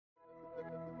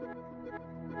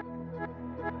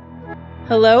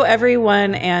Hello,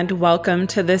 everyone, and welcome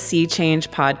to the Sea Change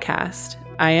podcast.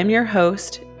 I am your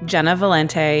host, Jenna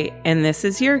Valente, and this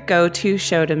is your go-to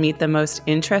show to meet the most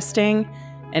interesting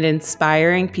and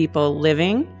inspiring people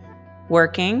living,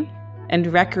 working, and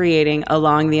recreating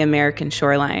along the American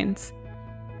shorelines.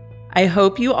 I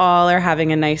hope you all are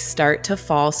having a nice start to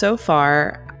fall so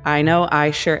far. I know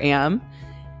I sure am.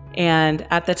 And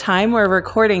at the time we're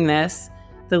recording this,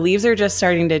 the leaves are just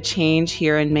starting to change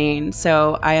here in Maine.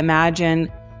 So I imagine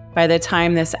by the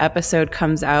time this episode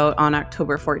comes out on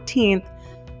October 14th,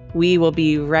 we will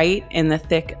be right in the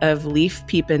thick of leaf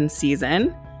peeping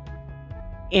season.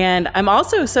 And I'm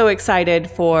also so excited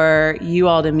for you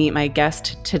all to meet my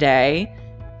guest today.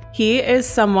 He is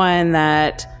someone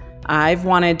that I've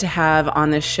wanted to have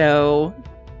on the show,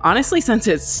 honestly, since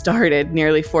it started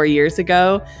nearly 4 years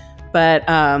ago. But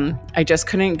I just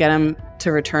couldn't get him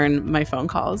to return my phone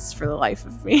calls for the life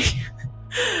of me.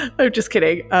 I'm just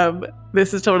kidding.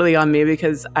 This is totally on me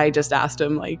because I just asked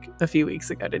him like a few weeks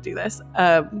ago to do this.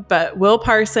 But Will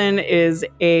Parson is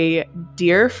a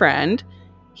dear friend.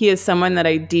 He is someone that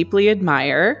I deeply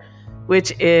admire,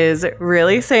 which is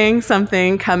really saying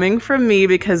something coming from me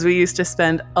because we used to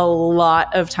spend a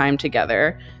lot of time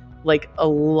together, like a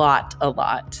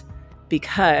lot.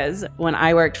 Because when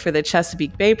I worked for the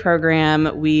Chesapeake Bay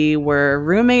program, we were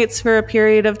roommates for a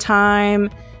period of time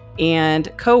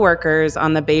and co-workers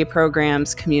on the Bay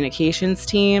program's communications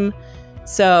team.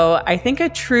 So I think a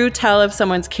true tell of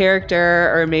someone's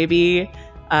character, or maybe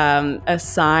a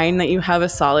sign that you have a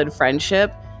solid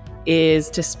friendship, is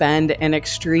to spend an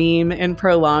extreme and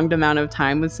prolonged amount of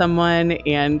time with someone.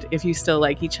 And if you still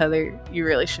like each other, you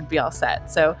really should be all set.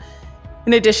 So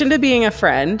in addition to being a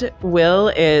friend, Will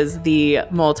is the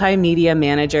multimedia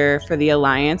manager for the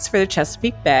Alliance for the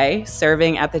Chesapeake Bay,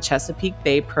 serving at the Chesapeake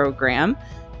Bay program,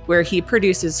 where he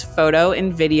produces photo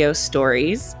and video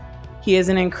stories. He is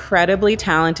an incredibly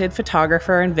talented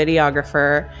photographer and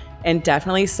videographer, and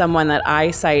definitely someone that I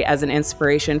cite as an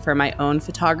inspiration for my own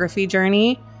photography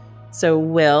journey. So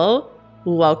Will,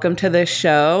 welcome to the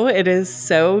show. It is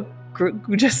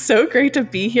just so great to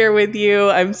be here with you.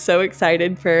 I'm so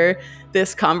excited for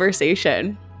this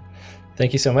conversation.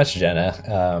 Thank you so much,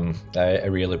 Jenna. I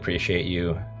really appreciate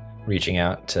you reaching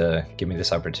out to give me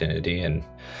this opportunity, and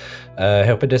I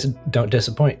hope it don't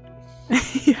disappoint.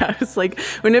 Yeah, it's like,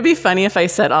 wouldn't it be funny if I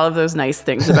said all of those nice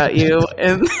things about you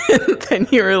and then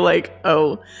you were like,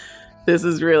 oh, this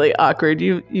is really awkward.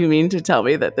 You mean to tell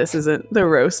me that this isn't the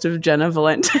roast of Jenna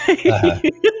Valente?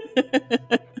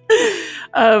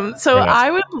 So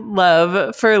I would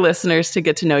love for listeners to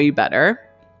get to know you better.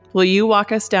 Will you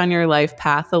walk us down your life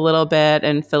path a little bit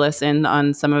and fill us in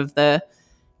on some of the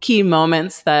key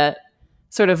moments that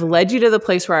sort of led you to the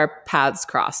place where our paths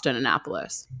crossed in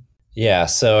Annapolis? Yeah,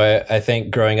 so I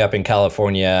think growing up in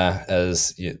California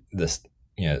as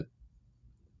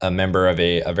a member of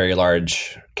a very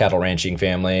large cattle ranching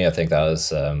family, I think that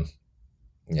was, I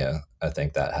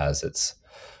think that has its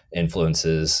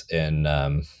influences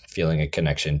in feeling a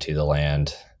connection to the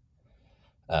land.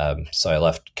 So I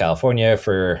left California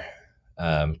for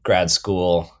grad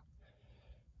school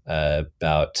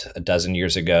about a dozen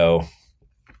years ago.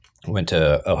 Went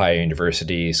to Ohio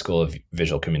University School of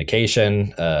Visual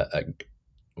Communication,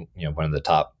 one of the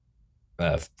top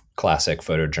classic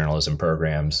photojournalism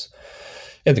programs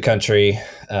in the country.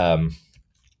 And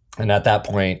at that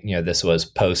point, this was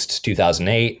post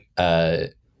 2008.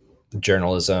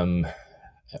 Journalism,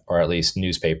 or at least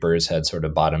newspapers, had sort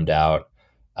of bottomed out.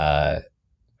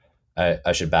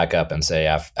 I should back up and say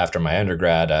after my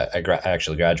undergrad, I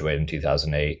actually graduated in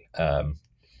 2008.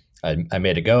 I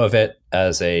made a go of it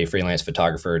as a freelance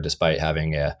photographer, despite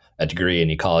having a degree in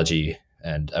ecology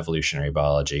and evolutionary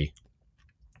biology.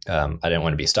 I didn't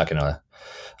want to be stuck in a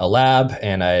lab,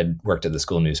 and I had worked at the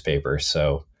school newspaper.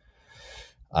 So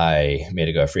I made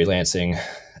a go of freelancing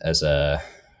as a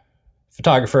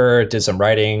photographer, did some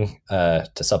writing to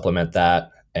supplement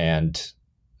that. And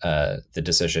the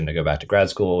decision to go back to grad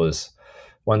school was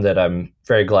one that I'm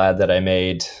very glad that I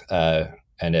made.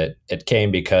 And it came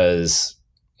because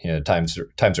times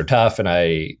are tough, and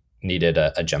I needed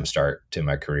a jump start to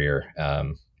my career.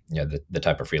 The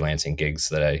type of freelancing gigs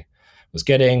that I was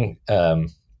getting,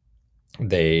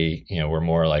 they were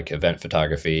more like event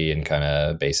photography and kind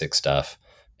of basic stuff,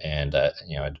 and I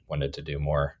wanted to do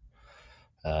more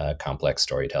complex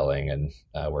storytelling and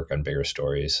work on bigger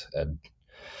stories,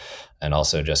 and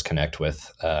also just connect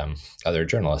with other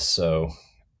journalists. So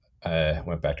I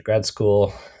went back to grad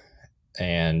school,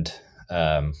 and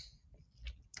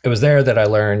it was there that I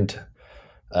learned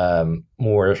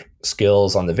more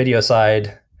skills on the video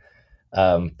side,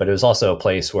 but it was also a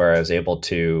place where I was able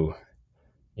to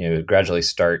gradually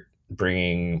start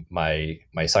bringing my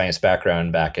science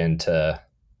background back into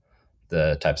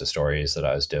the types of stories that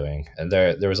I was doing. And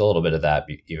there was a little bit of that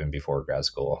even before grad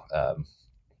school,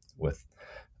 with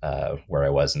where I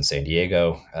was in San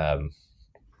Diego.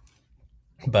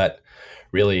 But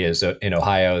really is in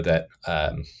Ohio that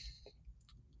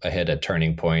I hit a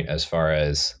turning point as far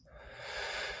as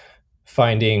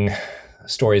finding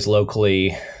stories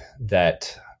locally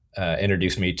that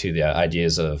introduced me to the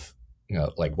ideas of,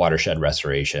 like watershed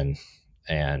restoration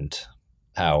and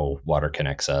how water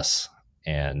connects us,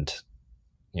 and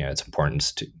its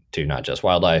importance to not just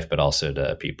wildlife but also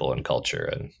to people and culture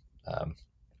and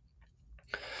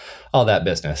all that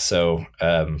business. So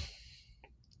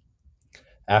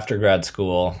after grad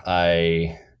school,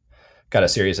 I got a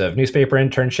series of newspaper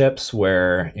internships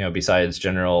where, besides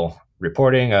general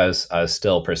reporting, I was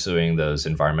still pursuing those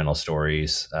environmental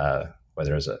stories,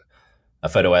 whether it was a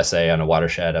photo essay on a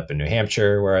watershed up in New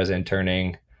Hampshire where I was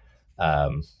interning,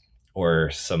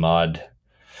 or some odd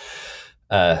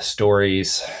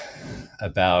stories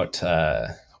about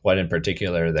one in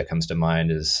particular that comes to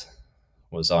mind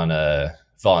was on a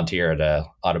volunteer at a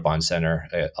Audubon Center,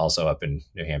 also up in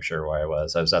New Hampshire where I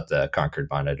was. I was at the Concord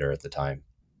Monitor at the time.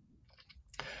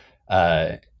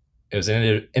 It was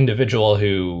an individual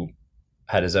who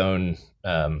had his own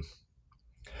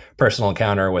personal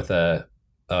encounter with a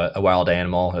wild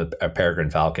animal, a peregrine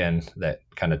falcon, that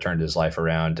kind of turned his life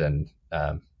around, and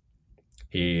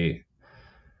he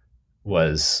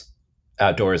was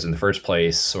outdoors in the first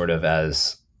place, sort of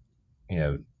as,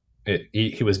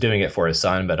 he was doing it for his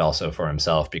son, but also for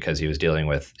himself, because he was dealing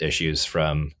with issues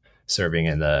from serving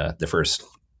in the first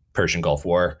Persian Gulf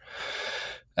War,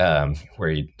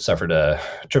 where he suffered a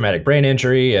traumatic brain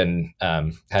injury and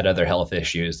had other health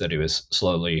issues that he was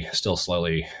still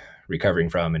slowly recovering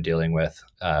from and dealing with.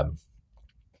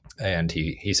 And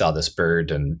he saw this bird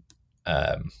and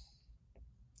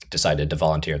decided to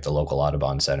volunteer at the local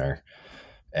Audubon Center.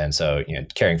 And so,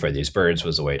 caring for these birds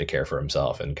was a way to care for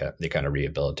himself, and they kind of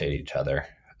rehabilitate each other.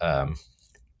 And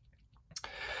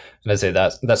I'd say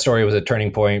that story was a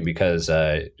turning point because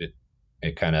it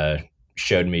kind of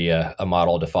showed me a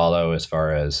model to follow as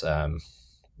far as,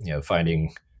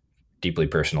 finding deeply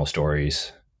personal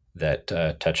stories that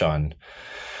touch on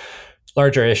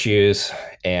larger issues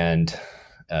and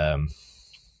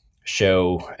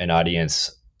show an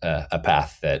audience a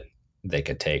path that they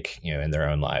could take, in their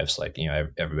own lives. Like,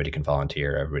 everybody can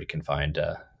volunteer, everybody can find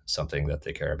something that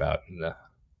they care about in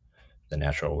the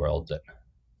natural world that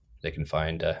they can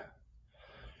find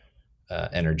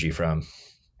energy from.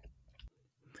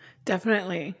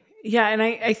 Definitely. Yeah. And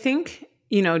I think,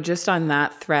 just on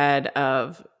that thread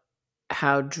of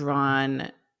how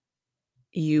drawn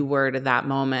you were to that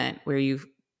moment where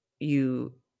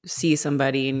you see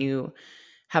somebody and you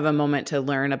have a moment to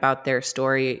learn about their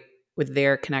story with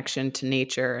their connection to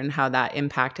nature and how that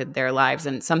impacted their lives.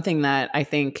 And something that I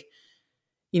think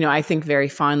very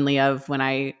fondly of when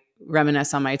I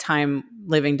reminisce on my time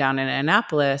living down in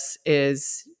Annapolis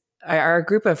is our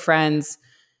group of friends.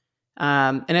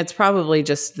 And it's probably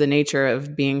just the nature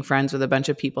of being friends with a bunch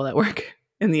of people that work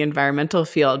in the environmental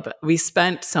field, but we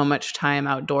spent so much time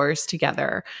outdoors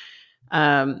together.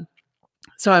 So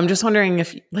I'm just wondering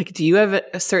if, do you have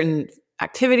a certain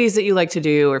activities that you like to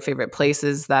do or favorite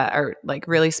places that are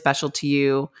really special to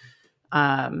you?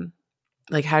 How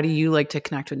do you like to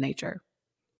connect with nature?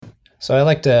 So I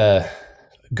like to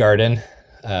garden.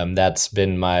 That's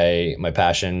been my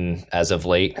passion as of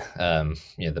late,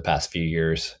 the past few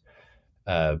years.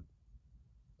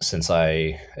 Since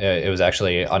it was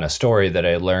actually on a story that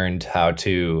I learned how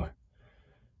to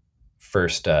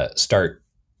first start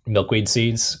milkweed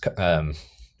seeds, because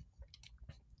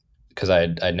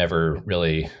I'd never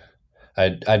really,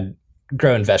 I'd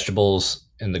grown vegetables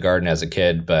in the garden as a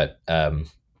kid, but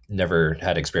never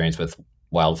had experience with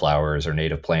wildflowers or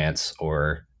native plants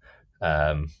or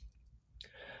the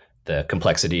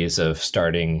complexities of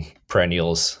starting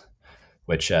perennials,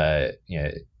 which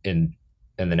in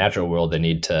the natural world, they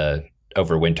need to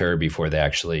overwinter before they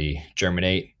actually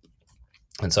germinate.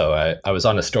 And so I was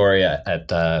on a story at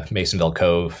Masonville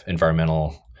Cove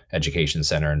Environmental Education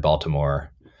Center in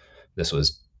Baltimore. This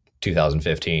was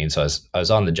 2015. So I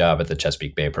was on the job at the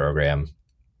Chesapeake Bay program.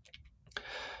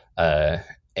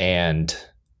 And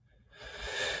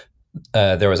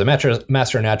there was a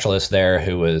master naturalist there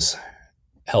who was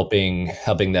helping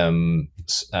them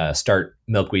start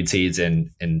milkweed seeds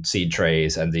in seed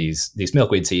trays, and these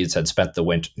milkweed seeds had spent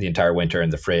the entire winter in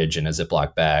the fridge in a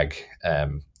Ziploc bag,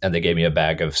 and they gave me a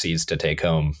bag of seeds to take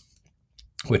home,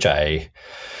 which I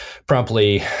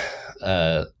promptly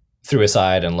threw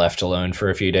aside and left alone for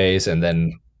a few days, and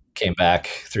then came back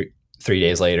 3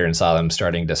 days later and saw them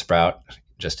starting to sprout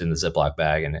just in the Ziploc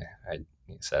bag, and I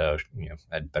said, "Oh,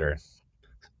 I'd better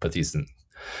put these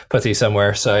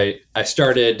somewhere." So I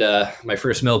started my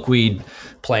first milkweed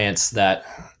plants that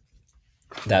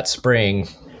spring.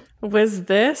 Was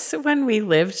this when we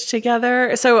lived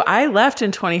together? So I left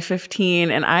in 2015,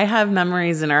 and I have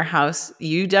memories in our house.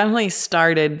 You definitely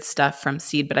started stuff from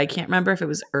seed, but I can't remember if it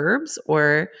was herbs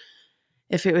or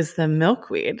if it was the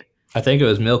milkweed. I think it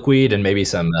was milkweed and maybe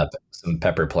some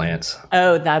pepper plants.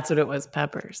 Oh, that's what it was,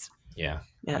 peppers. Yeah.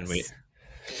 Yes. And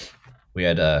we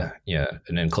had an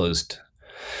enclosed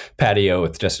patio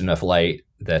with just enough light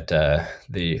that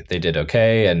they did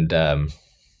okay, and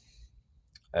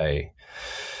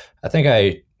I think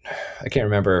I can't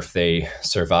remember if they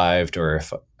survived or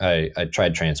if I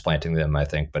tried transplanting them, I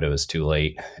think, but it was too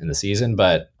late in the season.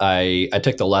 But I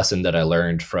took the lesson that I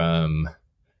learned from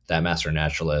that master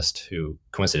naturalist who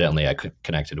coincidentally I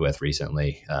connected with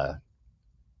recently.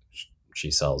 She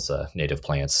sells native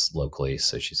plants locally,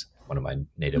 so she's one of my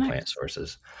native plant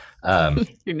sources.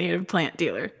 Your native plant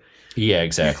dealer. Yeah,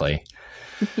 exactly.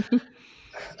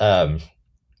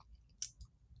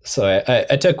 So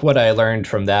I took what I learned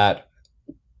from that,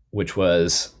 which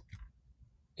was,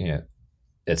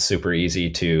 it's super easy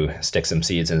to stick some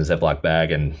seeds in a Ziploc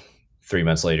bag, and 3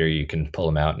 months later you can pull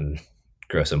them out and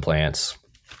grow some plants.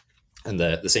 And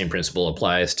the same principle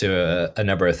applies to a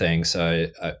number of things. So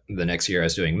the next year I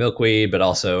was doing milkweed, but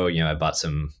also, I bought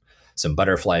some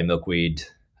butterfly milkweed,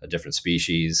 a different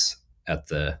species at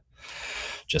the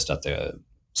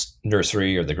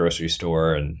nursery or the grocery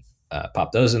store, and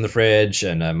popped those in the fridge.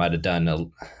 And I might have done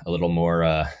a little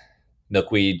more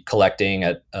milkweed collecting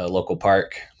at a local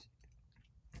park.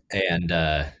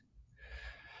 And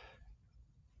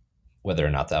whether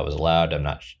or not that was allowed, I'm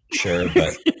not sure,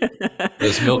 but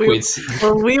those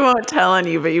milkweeds. We won't tell on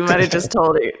you, but you might have just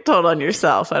told on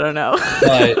yourself. I don't know.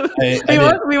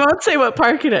 Well, we won't say what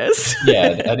park it is.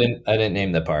 Yeah, I didn't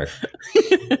name the park.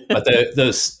 But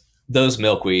those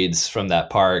milkweeds from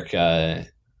that park,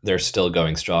 they're still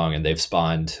going strong, and they've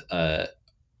spawned a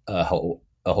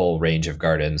whole range of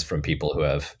gardens from people who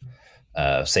have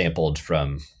sampled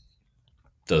from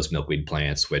those milkweed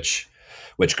plants, which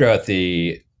grow at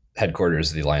the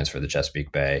headquarters of the Alliance for the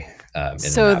Chesapeake Bay.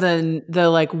 So the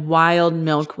like wild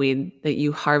milkweed that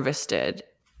you harvested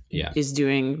is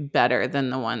doing better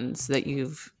than the ones that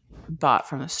you've bought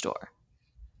from the store.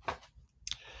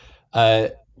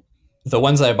 The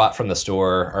ones that I bought from the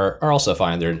store are also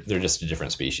fine. They're just a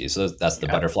different species. So that's the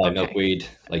butterfly milkweed.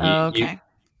 Like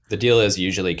the deal is you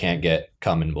usually can't get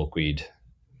common milkweed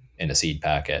in a seed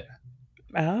packet.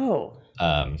 Oh.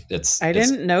 I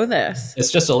didn't know this.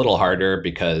 It's just a little harder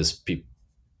because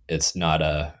it's not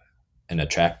an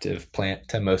attractive plant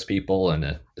to most people,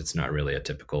 and it's not really a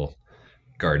typical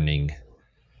gardening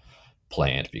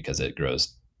plant because it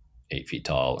grows 8 feet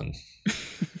tall and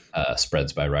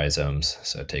spreads by rhizomes,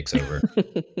 so it takes over.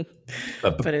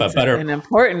 but it's an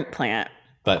important plant.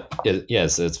 But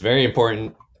yes, it's very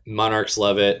important. Monarchs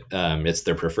love it. It's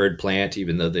their preferred plant,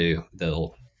 even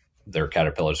though their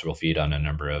caterpillars will feed on a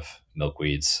number of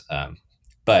milkweeds.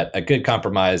 But a good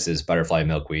compromise is butterfly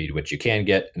milkweed, which you can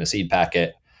get in a seed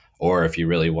packet, or if you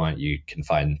really want, you can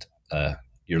find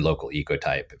your local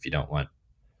ecotype if you don't want,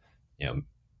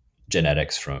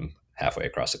 genetics from halfway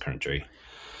across the country.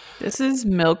 This is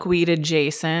milkweed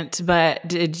adjacent,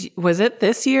 but was it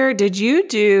this year? Did you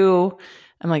do,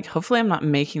 I'm like, hopefully I'm not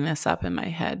making this up in my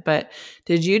head, but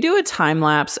did you do a time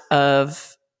lapse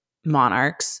of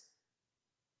monarchs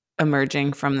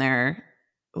emerging from their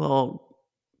little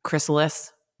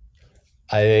chrysalis?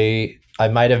 I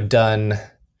might have done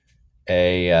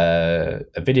a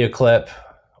video clip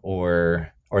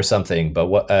or something,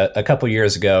 but a couple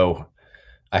years ago,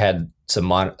 I had some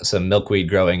milkweed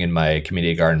growing in my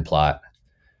community garden plot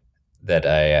that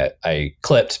I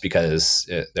clipped because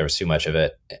there was too much of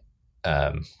it,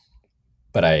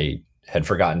 but I had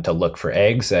forgotten to look for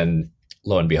eggs, and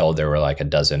lo and behold, there were like a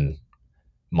dozen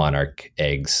monarch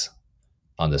eggs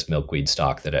on this milkweed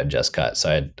stalk that I'd just cut.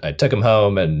 So I took them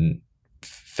home and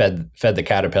fed the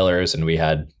caterpillars, and we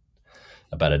had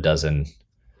about a dozen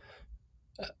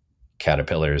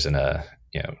caterpillars in a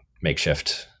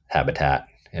makeshift habitat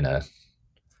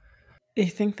I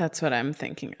think that's what I'm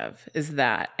thinking of, is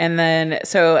that. And then,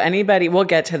 so anybody, we'll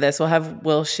get to this.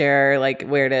 We'll share like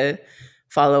where to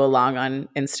follow along on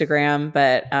Instagram,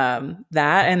 but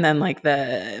that, and then like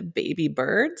the baby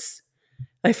birds.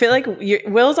 I feel like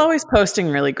Will's always posting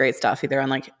really great stuff, either on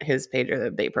like his page or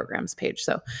the Bay Programs page.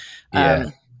 So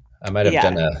I might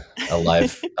have done a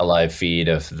live feed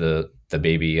of the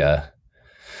baby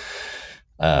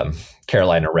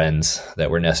Carolina wrens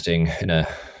that were nesting in a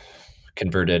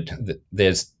converted.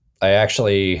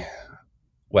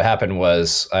 What happened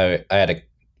was I'd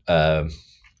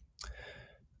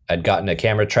gotten a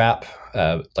camera trap,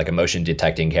 like a motion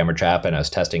detecting camera trap, and I was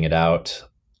testing it out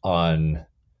on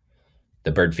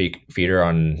the bird feeder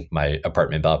on my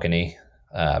apartment balcony.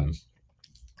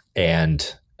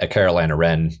 And a Carolina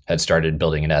wren had started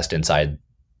building a nest inside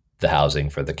the housing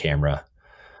for the camera.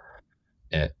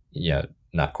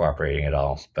 Not cooperating at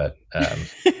all, but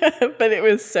but it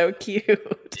was so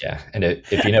cute. Yeah, and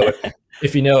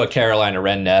if you know a Carolina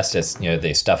wren nest, it's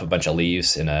they stuff a bunch of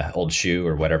leaves in an old shoe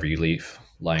or whatever you leave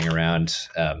lying around.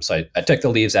 So I took the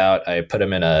leaves out, I put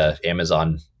them in a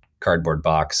Amazon cardboard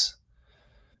box,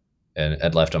 and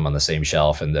I'd left them on the same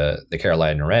shelf. And the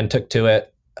Carolina wren took to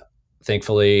it,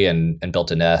 thankfully, and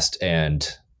built a nest. And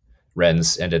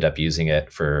wrens ended up using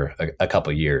it for a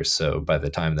couple years. So by the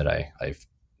time that I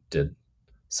did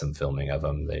some filming of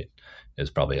them, it was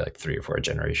probably like 3 or 4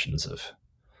 generations of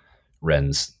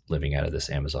wrens living out of this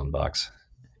Amazon box.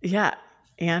 Yeah.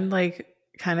 And like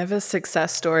kind of a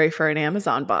success story for an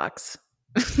Amazon box.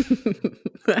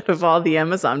 Out of all the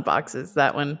Amazon boxes,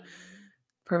 that one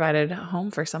provided a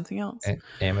home for something else.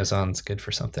 Amazon's good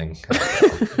for something.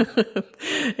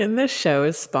 And this show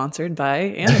is sponsored by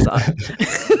Amazon.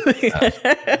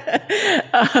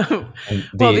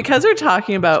 Well, because we're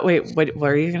talking about, what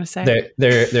were you going to say?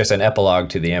 There's an epilogue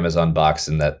to the Amazon box,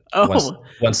 in that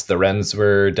once the wrens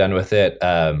were done with it,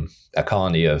 a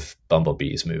colony of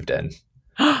bumblebees moved in.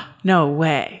 No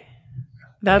way.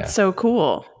 That's so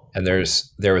cool. And there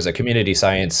was a community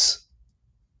science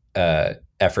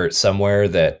effort somewhere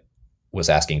that was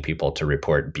asking people to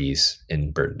report bees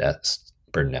in bird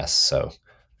nests. So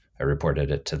I reported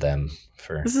it to them.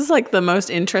 This is like the most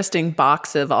interesting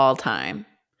box of all time.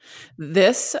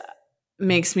 This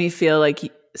makes me feel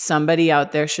like somebody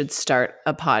out there should start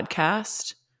a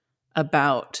podcast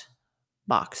about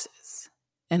boxes.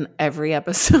 And every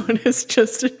episode is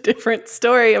just a different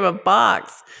story of a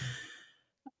box.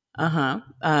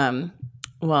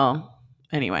 Well,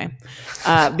 anyway,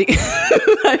 I'm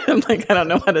like, I don't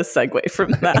know how to segue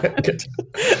from that.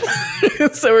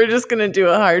 So we're just going to do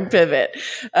a hard pivot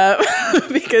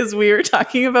because we were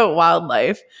talking about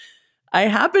wildlife. I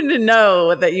happen to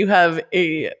know that you have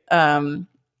a kind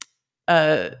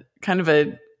of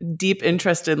a deep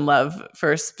interest in love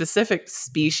for a specific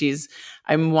species.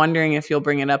 I'm wondering if you'll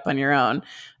bring it up on your own.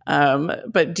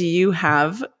 But do you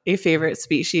have a favorite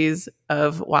species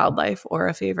of wildlife or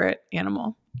a favorite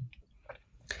animal?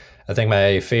 I think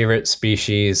my favorite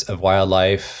species of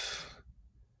wildlife,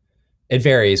 it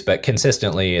varies, but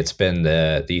consistently it's been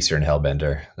the eastern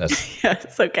hellbender. That's yeah,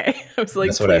 it's okay. I was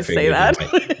like, please say that.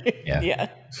 Yeah.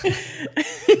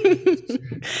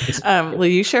 Will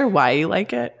you share why you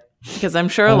like it? Because I'm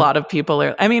sure a lot of people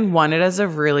are. I mean, one, it has a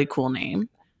really cool name.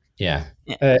 Yeah.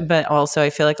 But also,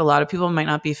 I feel like a lot of people might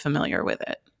not be familiar with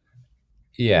it.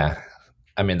 Yeah.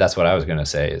 I mean, that's what I was going to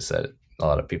say, is that a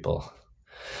lot of people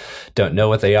don't know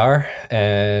what they are,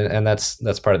 and that's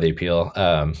part of the appeal.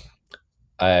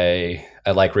 I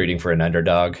like rooting for an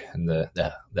underdog, and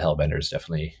the hellbender is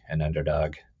definitely an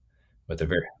underdog with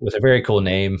a very cool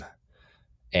name,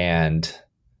 and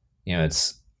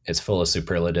it's full of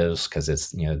superlatives because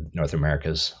it's North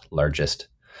America's largest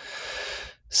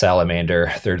salamander,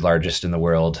 3rd largest in the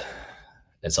world.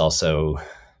 It's also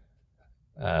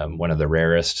one of the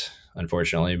rarest,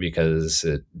 unfortunately, because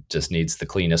it just needs the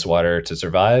cleanest water to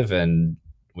survive, and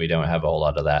we don't have a whole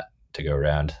lot of that to go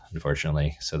around,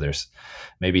 unfortunately. So there's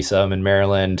maybe some in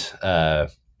Maryland. I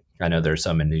know there's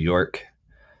some in New York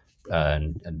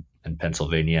and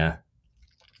Pennsylvania.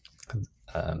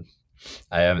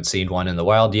 I haven't seen one in the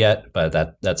wild yet, but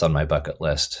that's on my bucket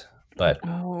list. But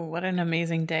what an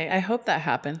amazing day. I hope that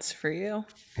happens for you.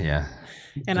 Yeah.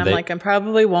 And I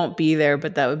probably won't be there,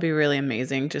 but that would be really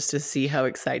amazing just to see how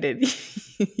excited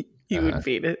you would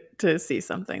be to see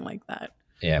something like that.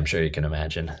 Yeah, I'm sure you can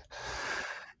imagine.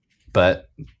 But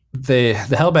the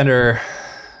hellbender,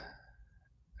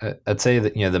 I'd say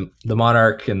that the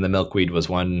monarch and the milkweed was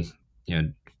one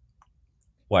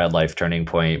wildlife turning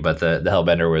point, but the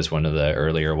hellbender was one of the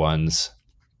earlier ones.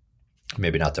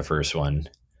 Maybe not the first one.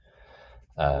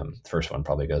 The first one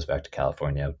probably goes back to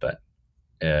California, but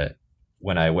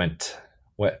when I was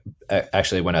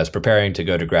preparing to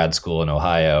go to grad school in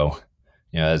Ohio,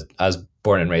 I was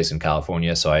born and raised in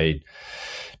California, so I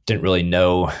didn't really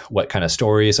know what kind of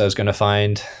stories I was going to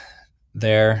find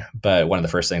there. But one of the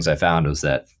first things I found was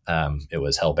that it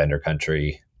was hellbender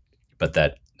country, but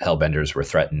that hellbenders were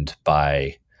threatened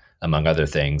by, among other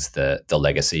things, the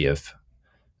legacy of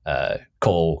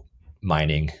coal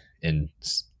mining in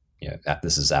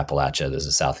this is Appalachia, this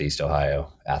is Southeast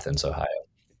Ohio, Athens, Ohio.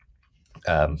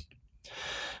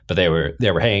 But they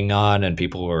were hanging on, and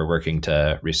people were working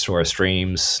to restore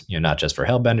streams, not just for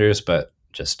hellbenders, but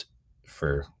just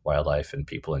for wildlife and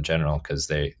people in general, because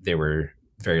they were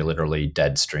very literally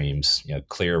dead streams,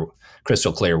 clear,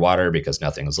 crystal clear water because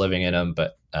nothing was living in them,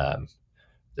 but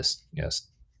this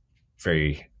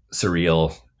very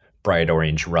surreal bright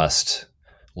orange rust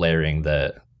layering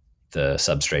the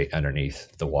substrate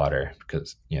underneath the water,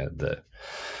 because what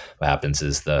happens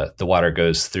is the water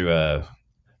goes through a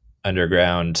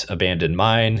underground abandoned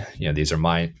mine. These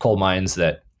are coal mines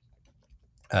that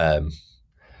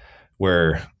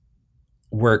were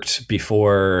worked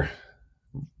before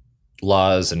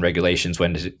laws and regulations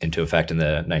went into effect in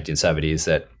the 1970s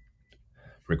that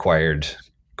required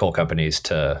coal companies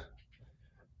to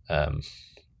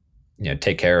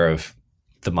take care of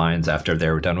the mines after they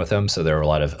were done with them. So there were a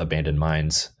lot of abandoned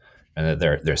mines, and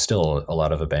there's still a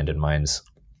lot of abandoned mines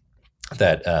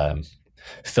that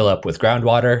fill up with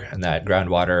groundwater, and that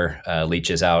groundwater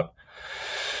leaches out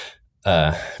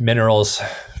minerals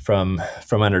from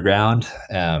underground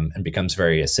and becomes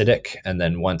very acidic. And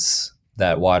then once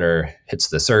that water hits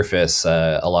the surface,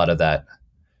 a lot of that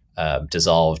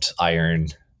dissolved iron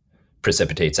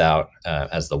precipitates out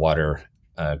as the water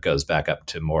goes back up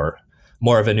to more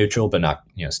of a neutral, but not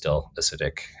still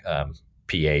acidic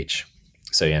pH.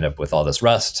 So you end up with all this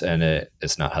rust, and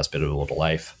it's not hospitable to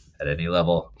life at any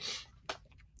level.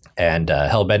 And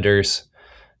hellbenders,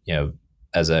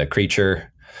 as a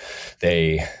creature,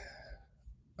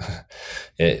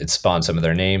 it spawned some of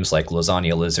their names, like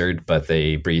lasagna lizard, but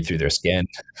they breathe through their skin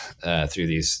through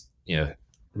these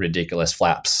ridiculous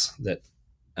flaps that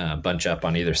bunch up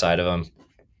on either side of them.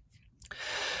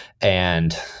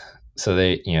 And so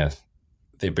they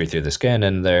breathe through the skin,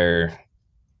 and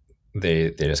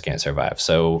they just can't survive.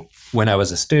 So when I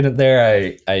was a student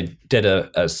there, I did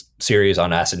a series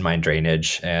on acid mine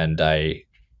drainage, and I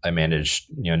managed,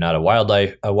 not a wild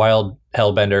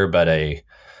hellbender, but a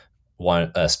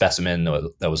specimen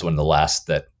that was one of the last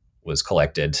that was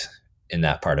collected in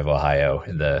that part of Ohio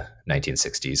in the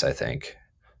 1960s, I think.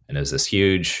 And it was this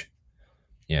huge,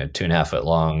 2.5 foot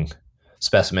long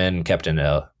specimen kept in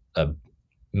a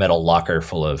metal locker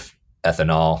full of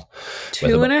ethanol.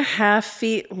 2.5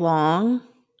 feet long.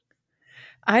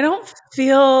 I don't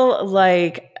feel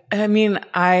like,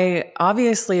 I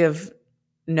obviously have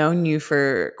known you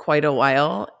for quite a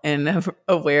while and am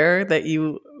aware that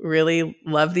you really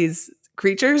love these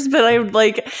creatures, but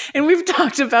and we've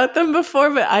talked about them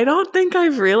before, but I don't think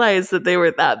I've realized that they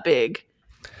were that big.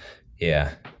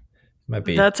 Yeah. Might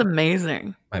be. That's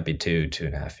amazing. Might be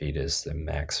 2.5 feet is the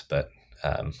max, but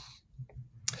a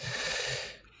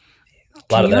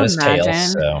lot of that is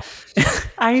tail. So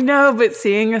I know, but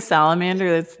seeing a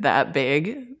salamander that's that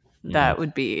big, that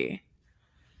would be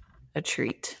a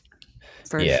treat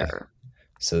for sure.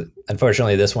 So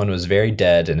unfortunately, this one was very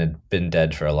dead and had been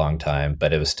dead for a long time,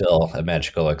 but it was still a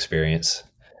magical experience.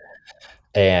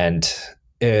 And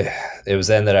it was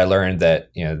then that I learned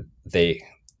that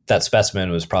that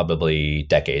specimen was probably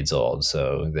decades old.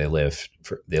 So they live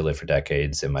for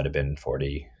decades. It might have been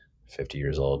 40, 50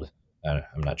 years old.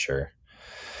 I'm not sure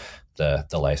the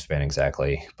lifespan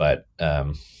exactly, but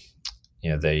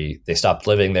they stopped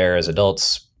living there as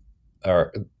adults,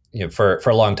 or for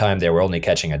a long time they were only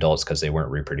catching adults because they weren't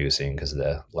reproducing, because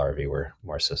the larvae were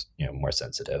more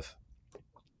sensitive.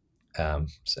 And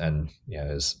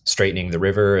it was straightening the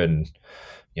river, and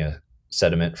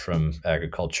sediment from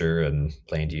agriculture and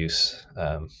land use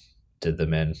did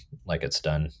them in, like it's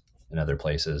done in other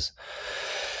places.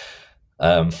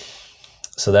 So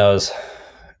that was,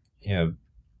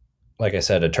 like I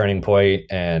said, a turning point.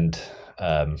 And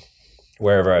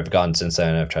wherever I've gone since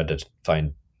then, I've tried to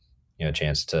find a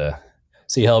chance to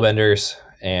see hellbenders,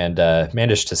 and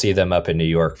managed to see them up in New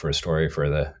York for a story for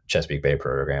the Chesapeake Bay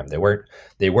program. They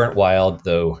weren't wild,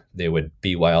 though they would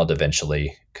be wild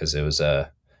eventually, because it was an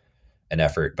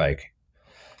effort by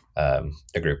a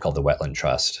group called the Wetland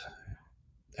Trust,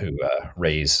 who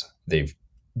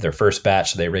their first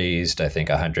batch, they raised, I think,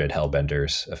 100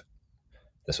 hellbenders.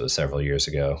 This was several years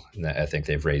ago, and I think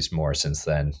they've raised more since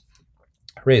then.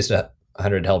 Raised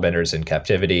 100 hellbenders in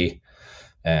captivity,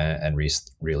 and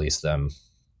released them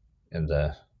in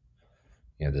the,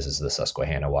 this is the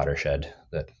Susquehanna watershed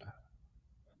that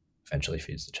eventually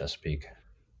feeds the Chesapeake.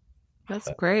 That's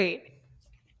great.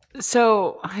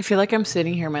 So I feel like I'm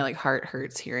sitting here, my heart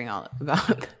hurts hearing all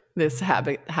about this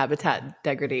habitat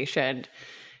degradation.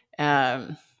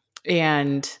 And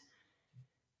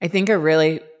I think a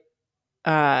really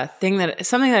something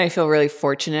that I feel really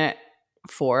fortunate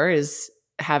for is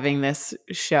having this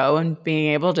show and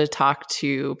being able to talk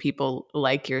to people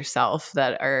like yourself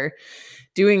that are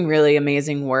doing really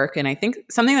amazing work. And I think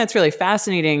something that's really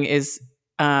fascinating is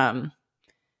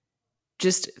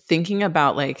just thinking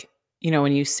about, like,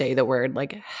 when you say the word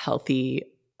like healthy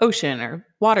ocean or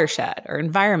watershed or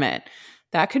environment,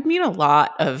 that could mean a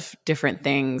lot of different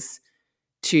things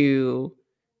to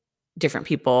different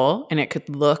people. And it could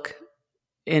look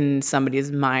in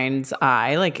somebody's mind's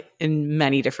eye, like in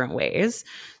many different ways.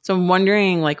 So I'm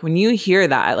wondering, like, when you hear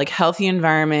that, like healthy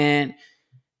environment,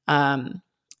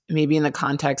 maybe in the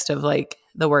context of like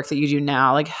the work that you do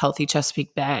now, like Healthy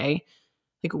Chesapeake Bay,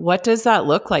 like what does that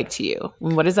look like to you?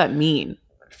 And what does that mean?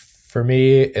 For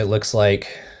me, it looks like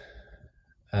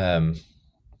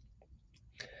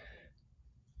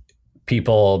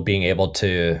people being able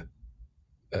to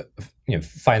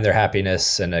find their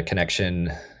happiness and a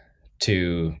connection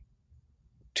to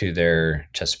their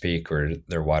Chesapeake or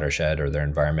their watershed or their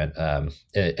environment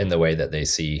in the way that they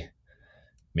see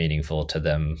meaningful to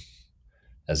them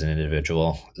as an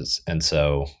individual. And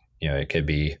so, it could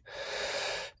be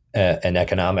an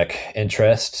economic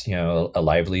interest, a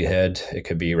livelihood. It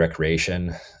could be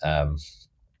recreation.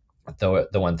 The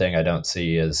one thing I don't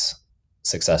see as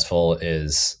successful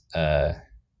is a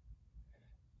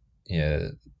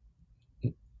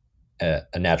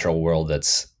natural world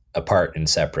that's apart and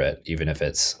separate, even if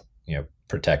it's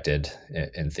protected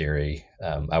in theory.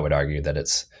 I would argue that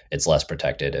it's less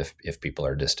protected if people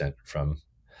are distant from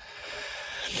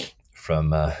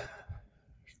the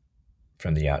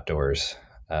outdoors.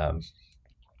 I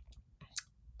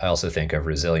also think of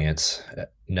resilience,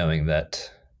 knowing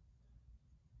that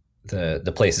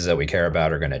the places that we care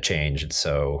about are going to change, and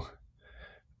so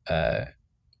I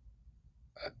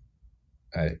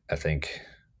think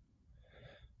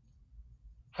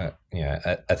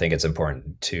I think it's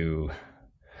important to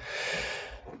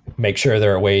make sure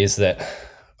there are ways that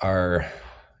are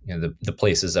the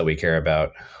places that we care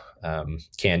about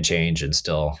can change and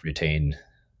still retain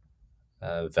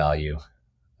value.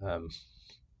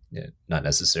 Not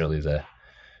necessarily the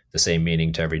same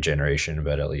meaning to every generation,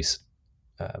 but at least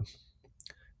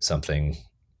something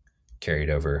carried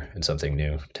over and something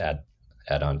new to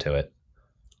add on to it.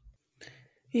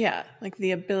 Yeah, like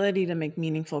the ability to make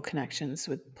meaningful connections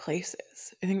with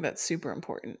places. I think that's super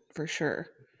important for sure.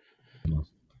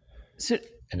 So,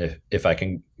 and if I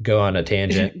can go on a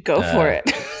tangent, go for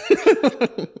it.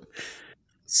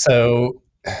 So,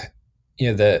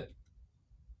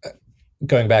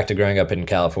 going back to growing up in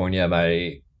California,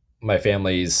 my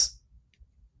family's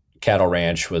cattle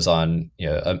ranch was on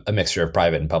a mixture of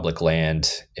private and public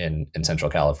land in Central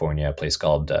California, a place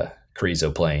called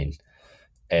Carrizo Plain,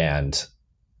 and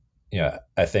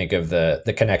I think of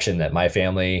the connection that my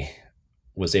family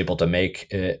was able to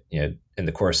make in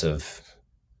the course of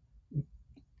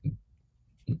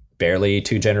barely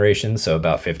 2 generations, so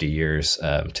about 50 years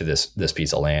to this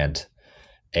piece of land,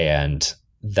 and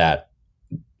that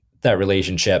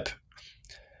relationship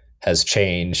has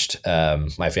changed.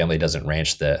 My family doesn't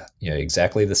ranch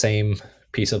exactly the same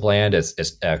piece of land.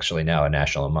 It's actually now a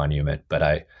national monument, but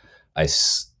I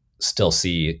still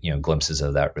see glimpses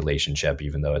of that relationship,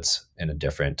 even though it's in a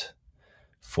different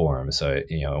form. So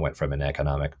it went from an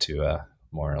economic to a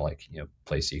more like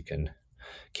place you can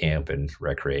camp and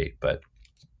recreate. But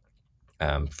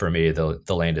for me, the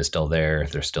land is still there.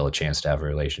 There's still a chance to have a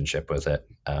relationship with it.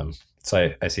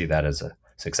 So I see that as a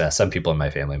success. Some people in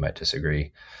my family might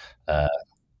disagree,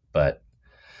 but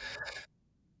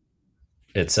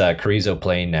it's Carrizo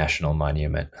Plain National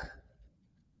Monument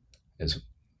is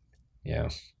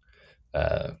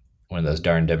one of those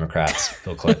darn Democrats,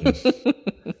 Bill Clinton.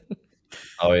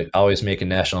 always making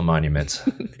national monuments.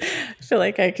 I feel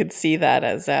like I could see that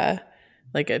as a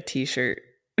t-shirt.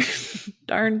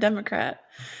 Darn Democrat.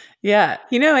 Yeah.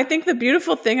 I think the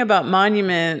beautiful thing about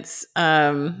monuments,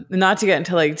 not to get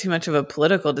into like too much of a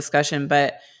political discussion,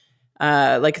 but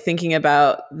like thinking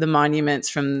about the monuments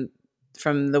from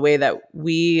the way that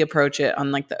we approach it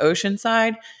on like the ocean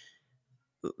side,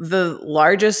 the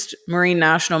largest marine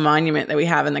national monument that we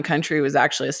have in the country was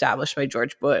actually established by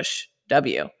George Bush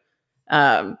W.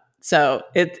 So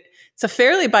it's a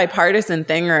fairly bipartisan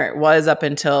thing, or it was up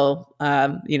until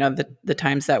the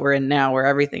times that we're in now, where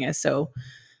everything is so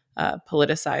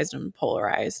politicized and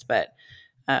polarized. But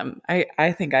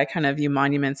I think I kind of view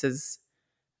monuments as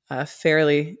a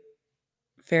fairly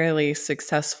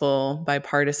successful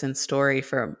bipartisan story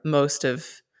for most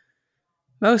of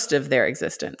their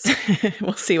existence.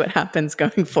 We'll see what happens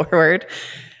going forward.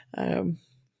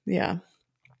 Yeah.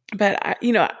 But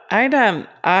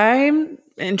I'm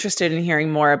interested in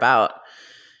hearing more about,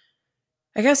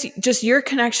 I guess, just your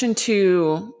connection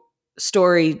to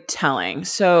storytelling.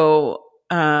 So,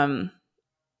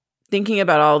 thinking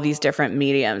about all these different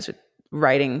mediums,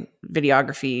 writing,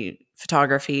 videography,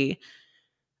 photography,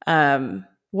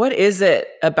 what is it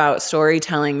about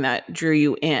storytelling that drew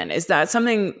you in? Is that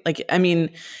something like, I mean,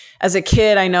 as a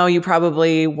kid, I know you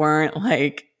probably weren't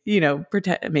like,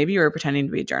 maybe you were pretending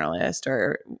to be a journalist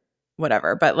or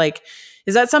whatever, but like,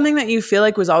 is that something that you feel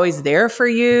like was always there for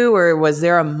you? Or was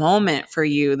there a moment for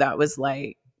you that was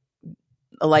like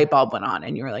a light bulb went on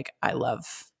and you were like, I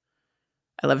love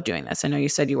doing this? I know you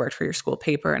said you worked for your school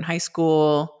paper in high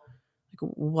school.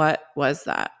 Like, what was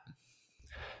that?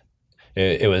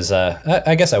 It was,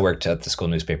 I guess I worked at the school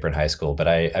newspaper in high school, but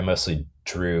I mostly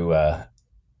drew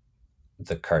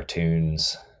the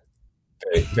cartoons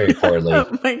very, very poorly Oh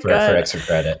for extra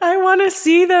credit. I want to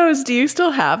see those. Do you still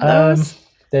have those?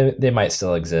 They might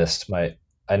still exist. I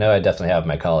know I definitely have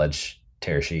my college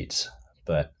tear sheets,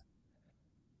 but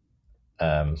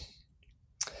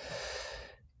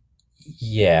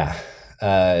yeah.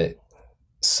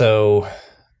 So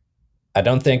I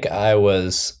don't think I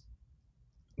was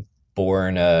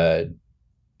born a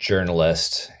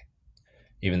journalist,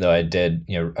 even though I did,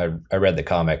 I read the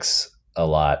comics a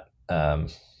lot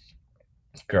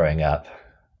growing up,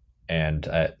 and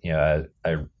I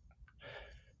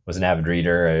was an avid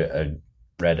reader. I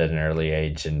read at an early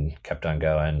age and kept on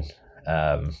going.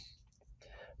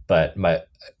 But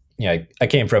I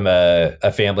came from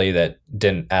a family that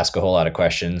didn't ask a whole lot of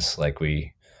questions. Like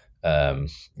we,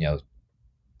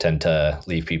 tend to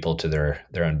leave people to their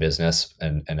own business.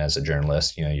 And as a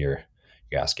journalist, you're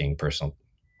asking personal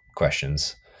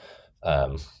questions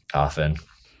often.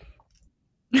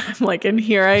 I'm like, and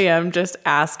here I am just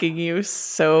asking you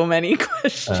so many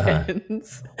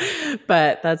questions,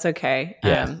 but that's okay.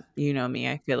 Yeah. You know me.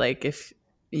 I feel like if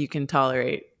you can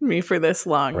tolerate me for this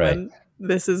long, Right. then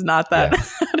this is not that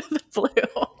out of the blue.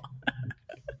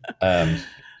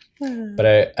 But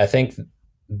I think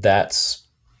that's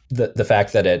the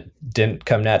fact that it didn't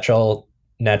come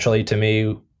naturally to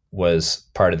me was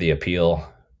part of the appeal.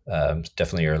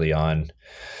 Definitely early on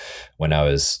when I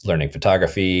was learning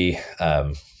photography.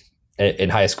 In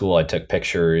high school, I took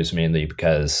pictures mainly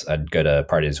because I'd go to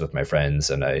parties with my friends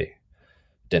and I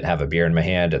didn't have a beer in my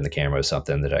hand, and the camera was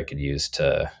something that I could use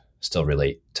to still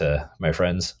relate to my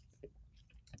friends.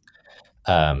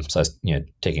 So I was,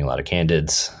 taking a lot of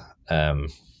candids,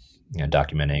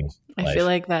 documenting I life. feel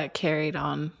like that carried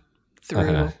on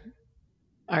through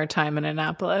our time in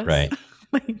Annapolis. Right.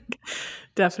 Like,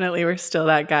 definitely we're still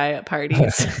that guy at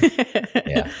parties.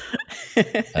 Yeah.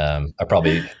 I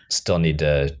probably still need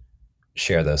to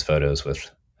share those photos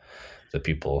with the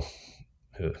people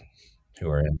who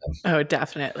are in them. Oh,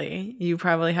 definitely. You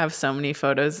probably have so many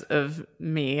photos of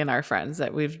me and our friends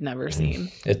that we've never seen.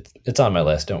 It's on my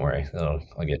list. Don't worry.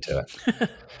 I'll get to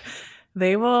it.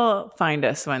 They will find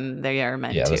us when they are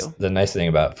meant to. The nice thing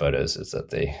about photos is that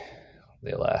they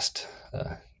last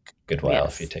a good while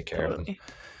if you take care of them.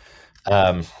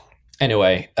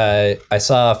 Anyway, I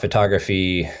saw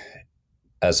photography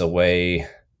as a way,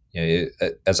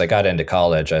 as I got into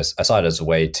college, I saw it as a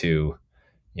way to,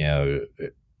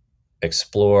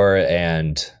 explore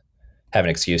and have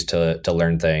an excuse to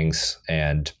learn things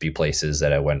and be places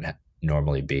that I wouldn't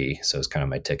normally be. So it's kind of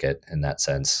my ticket in that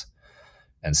sense.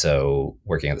 And so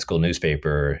working at the school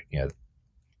newspaper,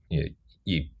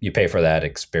 you pay for that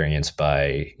experience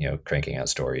by, cranking out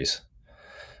stories.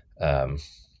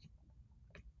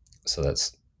 So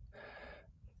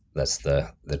that's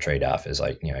the trade-off is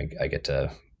like, I get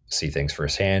to see things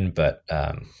firsthand, but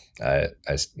I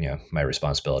my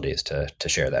responsibility is to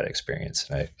share that experience.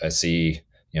 I see,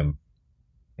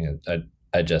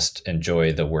 I just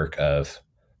enjoy the work of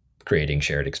creating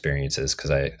shared experiences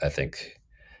because I think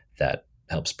that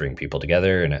helps bring people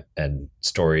together, and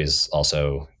stories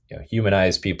also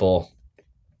humanize people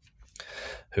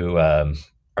who are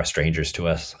strangers to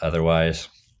us otherwise.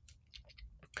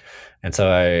 And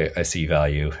so I see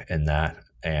value in that.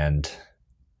 And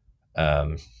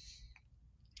I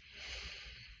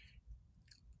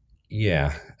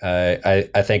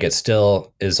think it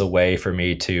still is a way for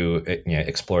me to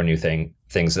explore new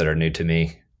things that are new to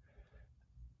me.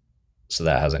 So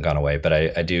that hasn't gone away, but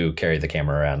I do carry the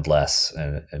camera around less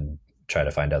and try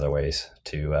to find other ways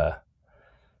to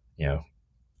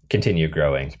continue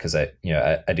growing, because I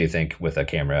do think with a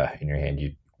camera in your hand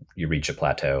you reach a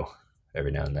plateau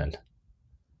every now and then.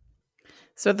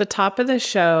 So at the top of the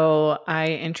show, I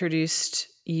introduced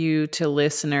you to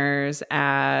listeners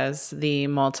as the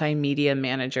multimedia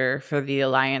manager for the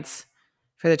Alliance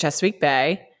for the Chesapeake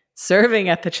Bay, serving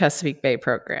at the Chesapeake Bay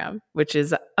program, which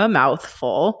is a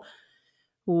mouthful.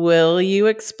 Will you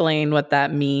explain what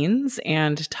that means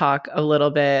and talk a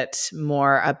little bit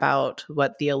more about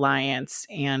what the Alliance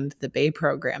and the Bay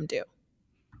program do?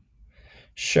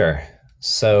 Sure.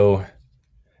 So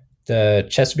the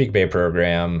Chesapeake Bay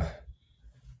program,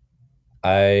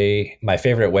 my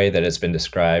favorite way that it's been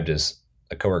described is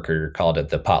a coworker called it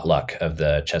the potluck of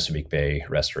the Chesapeake Bay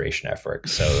restoration effort.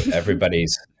 So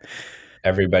everybody's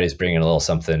bringing a little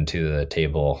something to the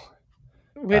table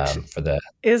Which for the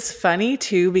is funny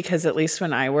too, because at least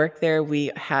when I worked there,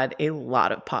 we had a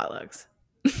lot of potlucks.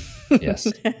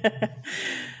 yes.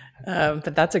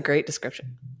 But that's a great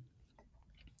description.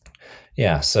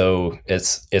 Yeah, so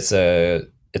it's a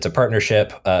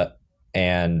partnership,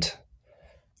 and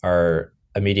our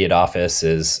immediate office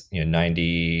is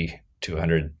 90 to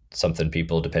 100 something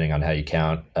people, depending on how you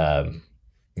count.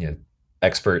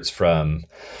 Experts from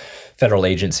federal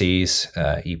agencies,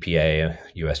 EPA,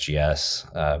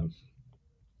 USGS,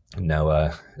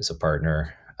 NOAA is a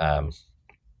partner,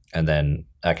 and then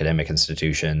academic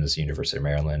institutions, University of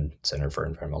Maryland, Center for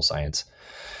Environmental Science,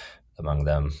 among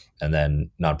them, and then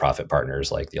nonprofit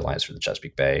partners like the Alliance for the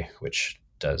Chesapeake Bay, which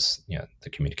does the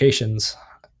communications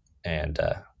and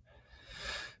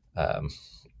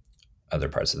other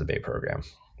parts of the Bay program.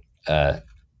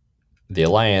 The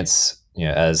Alliance,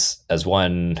 as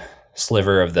one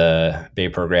sliver of the Bay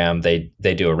program, they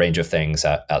do a range of things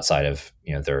outside of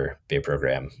their Bay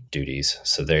program duties.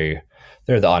 So they're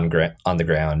the on the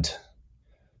ground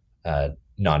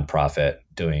nonprofit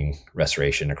doing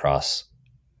restoration across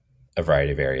a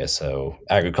variety of areas. So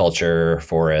agriculture,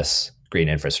 forests, green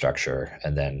infrastructure,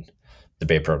 and then the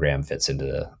Bay program fits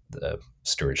into the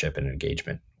stewardship and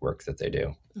engagement work that they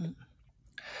do.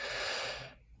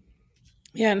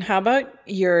 Yeah, and how about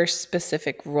your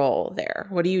specific role there?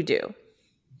 What do you do?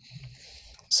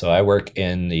 So I work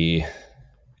in the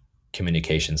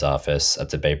communications office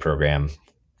at the Bay program.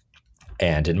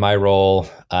 And in my role,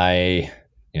 in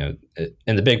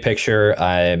the big picture,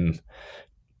 I'm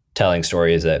telling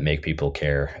stories that make people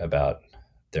care about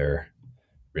their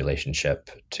relationship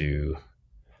to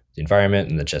the environment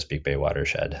and the Chesapeake Bay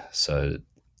watershed. So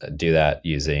I do that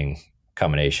using a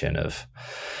combination of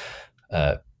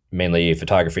mainly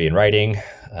photography and writing,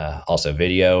 also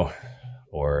video,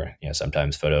 or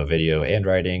sometimes photo, video, and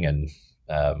writing, and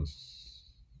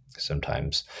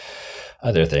sometimes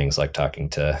other things like talking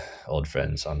to old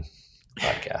friends on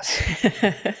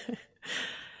podcasts.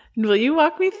 Will you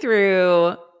walk me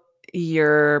through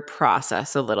your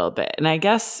process a little bit? And I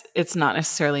guess it's not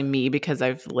necessarily me because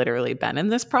I've literally been in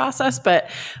this process, but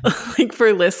like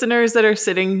for listeners that are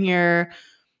sitting here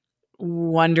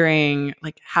wondering,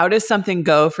 like, how does something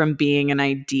go from being an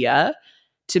idea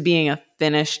to being a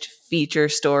finished feature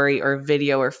story or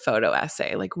video or photo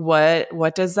essay? Like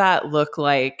what does that look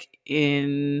like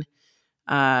in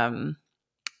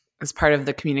as part of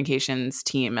the communications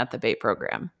team at the Bay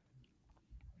program?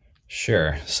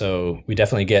 Sure. So we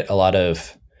definitely get a lot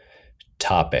of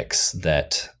topics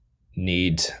that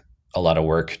need a lot of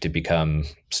work to become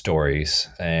stories,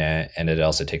 and it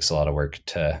also takes a lot of work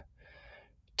to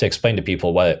explain to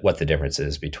people what the difference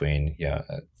is between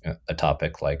a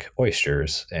topic like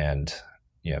oysters and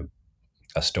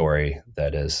a story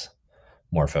that is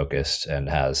more focused and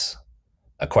has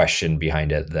a question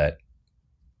behind it that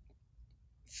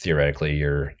theoretically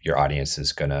your audience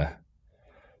is going to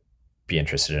be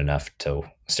interested enough to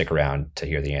stick around to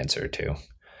hear the answer to.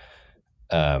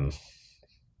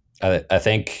 I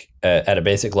think at a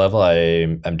basic level,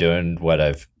 I'm doing what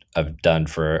I've done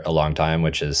for a long time,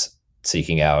 which is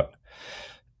seeking out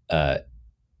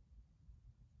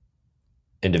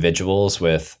individuals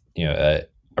with a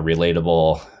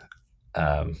relatable,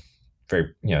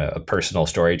 very a personal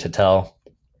story to tell,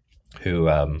 who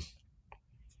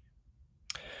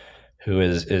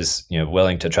is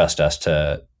willing to trust us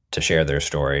to share their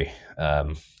story,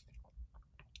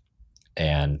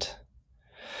 and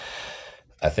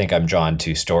I think I'm drawn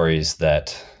to stories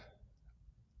that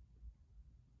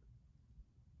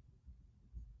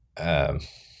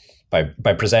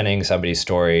by presenting somebody's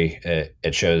story,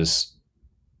 it shows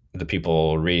the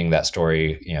people reading that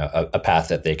story, a path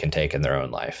that they can take in their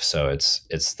own life. So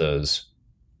it's those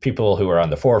people who are on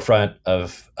the forefront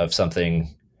of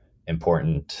something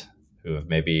important, who have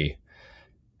maybe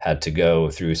had to go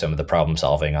through some of the problem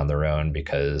solving on their own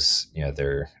because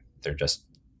they're just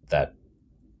that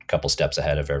couple steps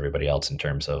ahead of everybody else in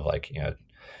terms of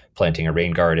planting a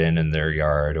rain garden in their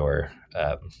yard, or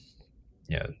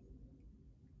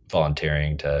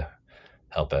volunteering to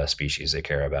help a species they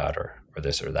care about, or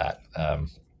this or that.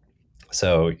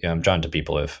 So I'm drawn to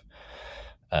people who've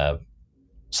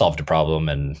solved a problem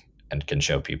and can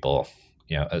show people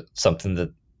something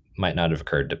that might not have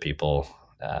occurred to people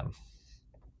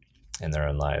in their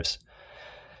own lives.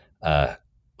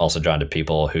 Also drawn to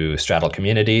people who straddle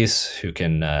communities, who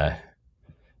can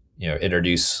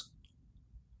introduce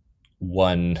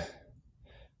one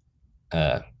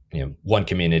one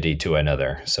community to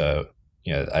another. So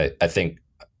I think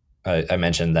I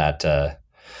mentioned that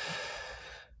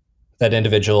that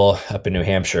individual up in New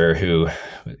Hampshire who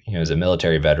is a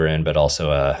military veteran, but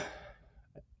also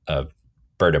a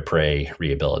bird of prey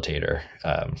rehabilitator.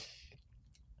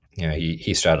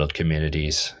 He straddled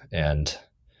communities and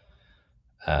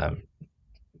in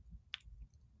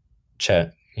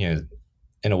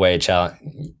a way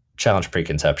challenge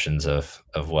preconceptions of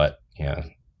what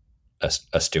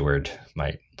a steward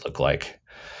might look like.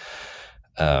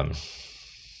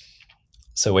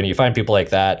 So when you find people like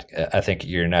that, I think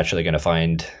you're naturally going to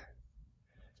find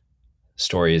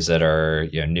stories that are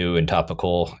new and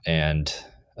topical and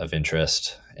of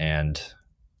interest, and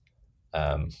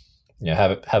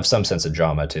have some sense of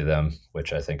drama to them,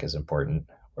 which I think is important.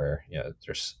 Where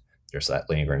there's that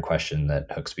lingering question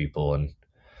that hooks people and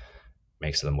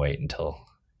makes them wait until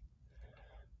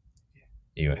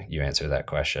you answer that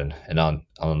question. And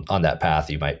on that path,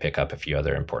 you might pick up a few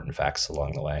other important facts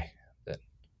along the way that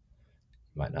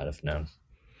you might not have known.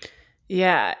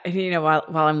 Yeah. And, while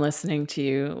I'm listening to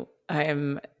you, I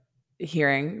am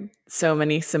hearing so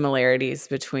many similarities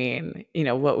between,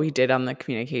 what we did on the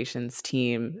communications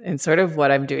team and sort of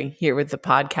what I'm doing here with the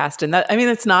podcast. And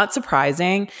it's not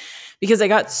surprising because I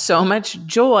got so much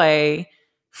joy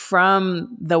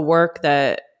from the work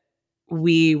that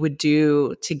we would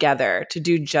do together to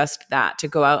do just that, to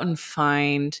go out and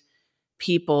find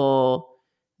people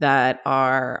that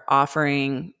are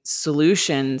offering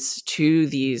solutions to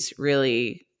these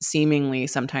really seemingly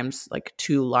sometimes like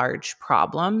too large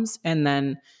problems, and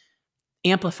then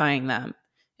amplifying them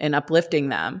and uplifting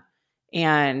them.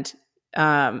 And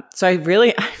so I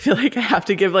feel like I have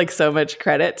to give like so much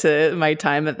credit to my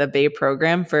time at the Bay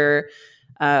program for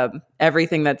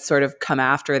everything that's sort of come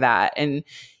after that. And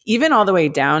even all the way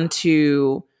down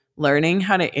to learning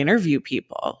how to interview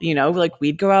people, like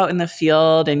we'd go out in the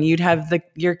field and you'd have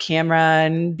your camera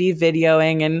and be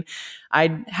videoing, and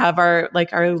I'd have our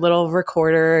little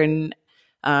recorder, and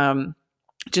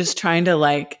just trying to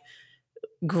like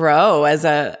grow as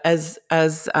a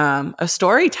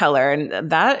storyteller.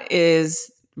 And that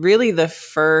is really the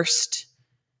first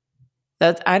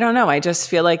that, I don't know, I just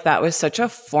feel like that was such a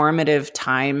formative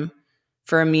time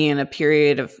for me in a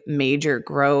period of major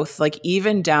growth, like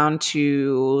even down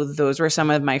to those were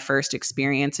some of my first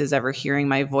experiences ever hearing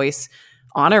my voice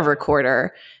on a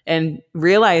recorder and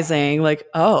realizing like,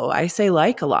 oh, I say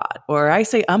like a lot, or I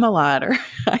say a lot, or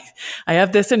I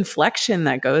have this inflection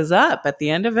that goes up at the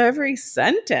end of every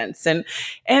sentence.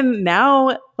 And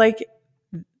now like,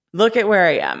 look at where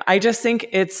I am. I just think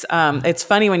it's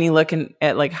funny when you look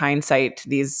at like hindsight,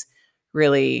 these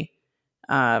really,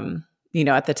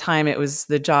 at the time it was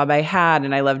the job I had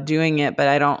and I loved doing it, but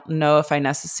I don't know if I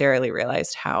necessarily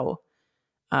realized how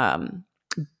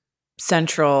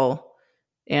central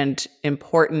and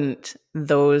important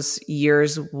those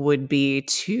years would be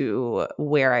to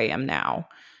where I am now.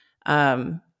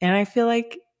 And I feel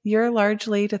like you're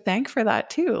largely to thank for that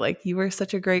too. Like you were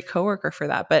such a great coworker for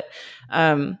that. But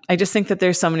I just think that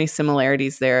there's so many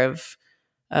similarities there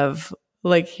of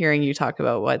like hearing you talk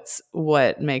about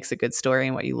what makes a good story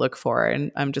and what you look for.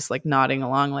 And I'm just like nodding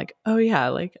along like, oh yeah,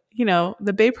 like,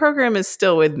 the Bay program is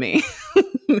still with me.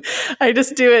 I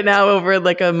just do it now over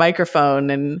like a microphone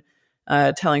and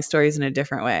telling stories in a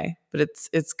different way, but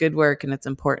it's good work and it's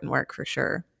important work for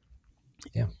sure.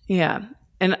 Yeah. Yeah.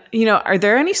 And, are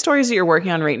there any stories that you're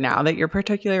working on right now that you're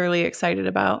particularly excited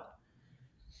about?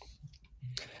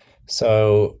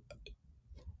 So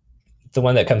the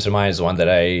one that comes to mind is one that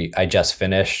I just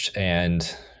finished,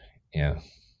 and,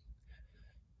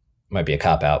 might be a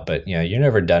cop out, but, you're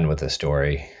never done with a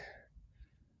story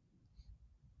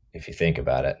if you think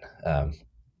about it.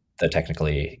 Though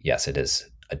technically, yes, it is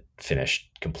a finished,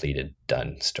 completed,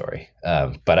 done story.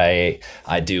 But I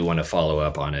do want to follow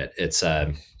up on it.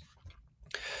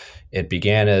 It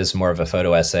began as more of a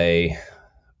photo essay,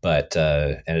 but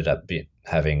ended up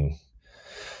having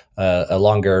a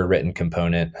longer written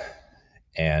component.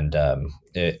 And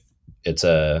it's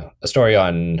a story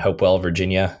on Hopewell,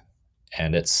 Virginia,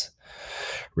 and its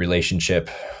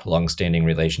longstanding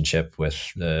relationship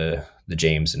with the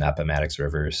James and Appomattox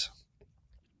rivers,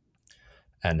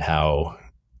 and how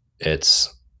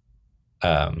it's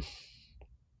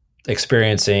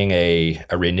experiencing a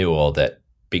renewal that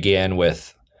began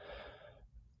with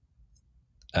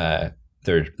the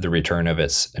return of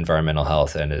its environmental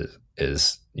health, and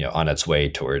is on its way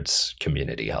towards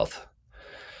community health.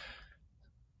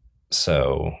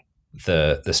 So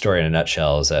the story in a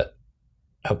nutshell is that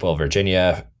Hopewell,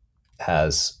 Virginia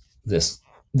has this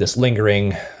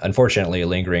unfortunately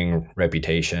lingering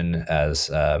reputation as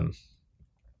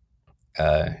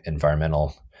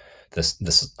environmental,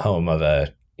 this home of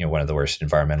one of the worst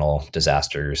environmental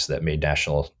disasters that made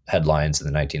national headlines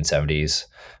in the 1970s,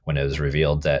 when it was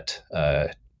revealed that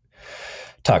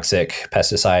toxic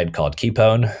pesticide called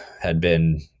Kepone had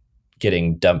been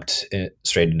getting dumped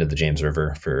straight into the James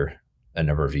River for a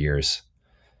number of years,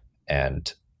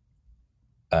 and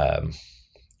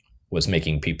was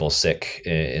making people sick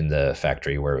in the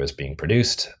factory where it was being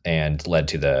produced, and led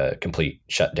to the complete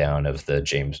shutdown of the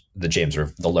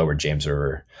lower James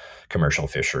River commercial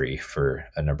fishery for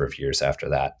a number of years after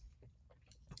that.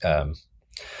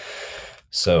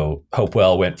 So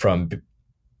Hopewell went from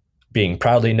being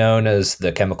proudly known as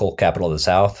the chemical capital of the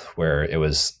South, where it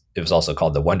was also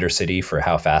called the Wonder City for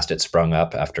how fast it sprung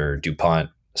up after DuPont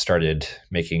started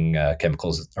making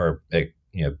chemicals or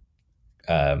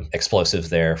explosives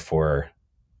there for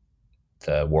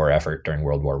the war effort during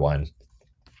World War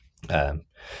I.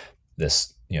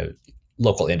 This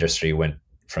local industry went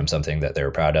from something that they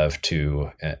were proud of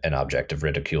to an object of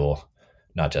ridicule,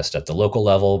 not just at the local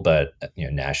level, but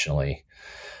nationally.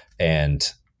 And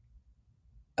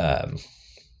at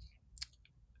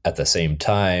the same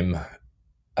time,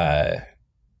 the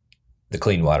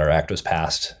Clean Water Act was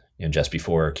passed just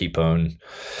before Kepone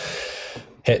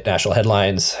hit national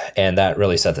headlines, and that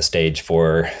really set the stage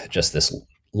for just this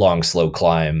long, slow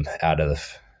climb out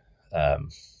of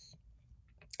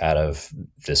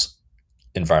this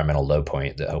environmental low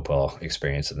point that Hopewell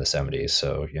experienced in the 70s.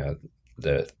 So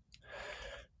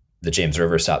the James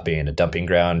River stopped being a dumping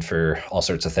ground for all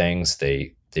sorts of things.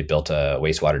 They built a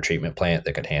wastewater treatment plant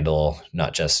that could handle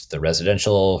not just the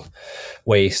residential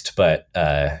waste, but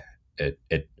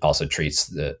it also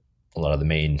treats a lot of the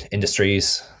main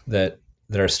industries that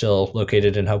are still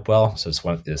located in Hopewell. So it's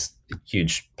this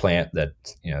huge plant that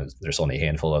there's only a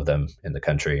handful of them in the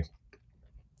country.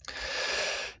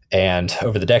 And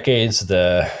over the decades,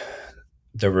 the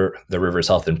river's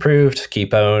health improved.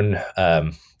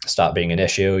 Kepone stopped being an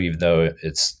issue, even though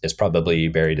it's probably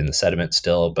buried in the sediment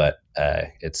still, but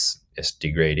it's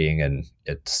degrading, and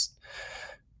it's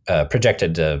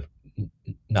projected to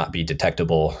not be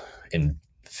detectable in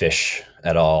fish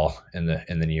at all in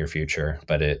the near future.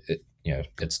 But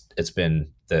it's been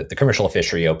the commercial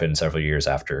fishery opened several years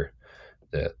after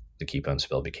the Kepone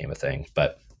spill became a thing.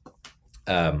 But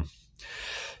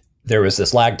there was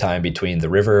this lag time between the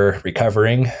river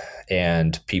recovering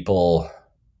and people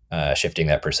shifting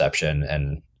that perception,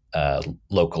 and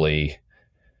locally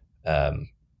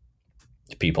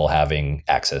people having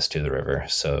access to the river.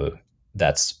 So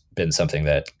that's been something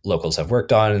that locals have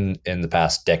worked on in the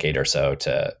past decade or so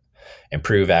to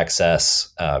improve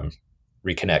access,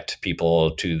 reconnect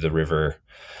people to the river,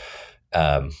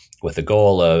 with the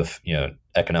goal of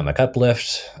economic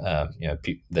uplift.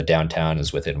 The downtown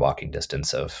is within walking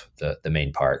distance of the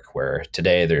main park, where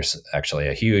today there's actually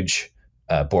a huge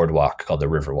boardwalk called the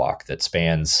Riverwalk that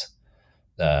spans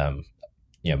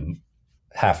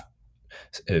half.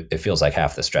 It feels like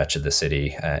half the stretch of the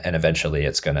city, and eventually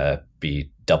it's going to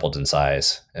be doubled in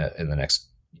size in the next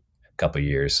couple of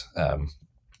years,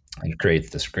 and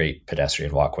create this great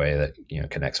pedestrian walkway that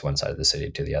connects one side of the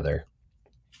city to the other.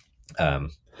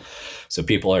 So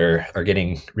people are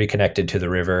getting reconnected to the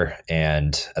river,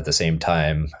 and at the same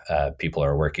time, people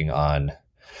are working on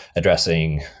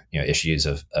addressing issues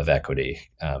of equity,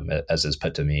 as is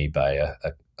put to me by a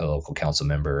local council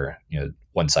member.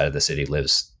 One side of the city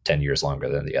lives 10 years longer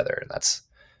than the other, and that's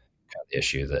kind of the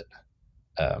issue that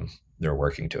they're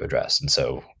working to address. And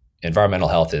so environmental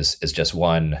health is just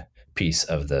one piece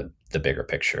of the bigger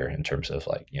picture in terms of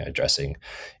addressing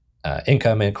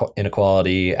income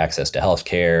inequality, access to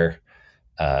healthcare,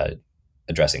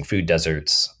 addressing food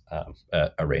deserts,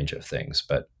 a range of things.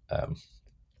 But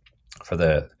for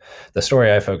the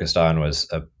story I focused on was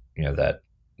that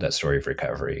story of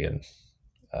recovery, and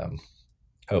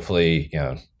hopefully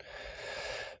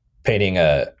painting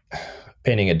a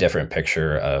different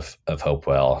picture of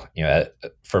Hopewell.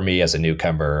 For me as a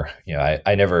newcomer,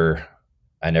 I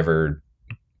never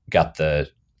got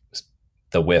the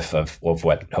whiff of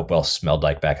what Hopewell smelled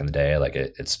like back in the day. Like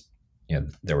it's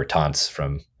there were taunts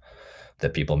from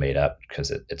that people made up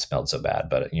because it smelled so bad.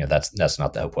 But that's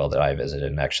not the Hopewell that I visited.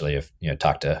 And actually, if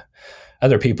talked to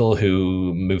other people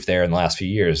who moved there in the last few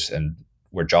years and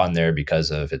were drawn there because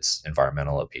of its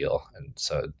environmental appeal. And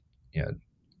so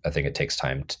I think it takes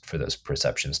time for those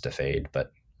perceptions to fade,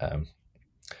 but it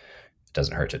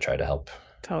doesn't hurt to try to help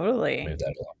Totally. move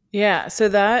that along. Yeah. So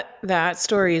that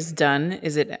story is done.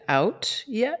 Is it out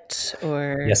yet?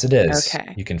 Or Yes, it is.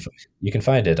 okay. You can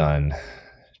find it on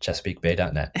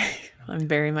ChesapeakeBay.net. I'm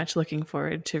very much looking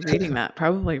forward to reading that.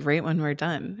 Probably right when we're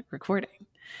done recording.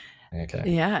 Okay.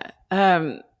 Yeah.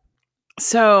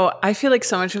 So I feel like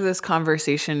so much of this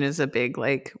conversation is a big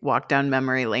like walk down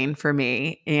memory lane for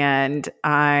me. And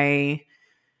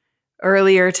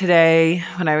earlier today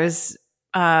when I was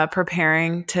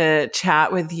preparing to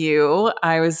chat with you,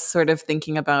 I was sort of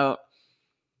thinking about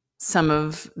some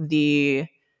of the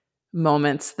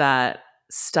moments that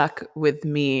stuck with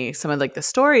me, some of like the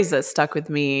stories that stuck with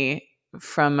me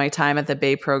from my time at the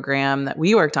Bay program that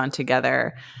we worked on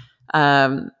together.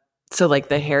 So like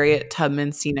the Harriet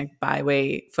Tubman Scenic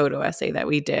Byway photo essay that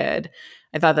we did,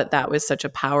 I thought that that was such a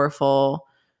powerful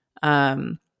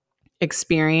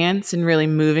experience and really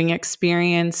moving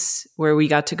experience where we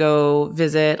got to go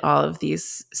visit all of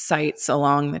these sites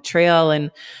along the trail and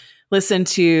listen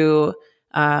to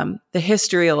the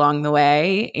history along the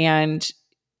way. And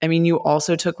I mean, you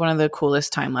also took one of the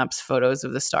coolest time lapse photos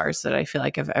of the stars that I feel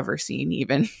like I've ever seen,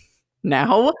 even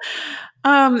now.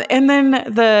 And then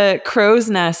the Crow's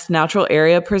Nest Natural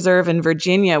Area Preserve in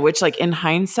Virginia, which, like, in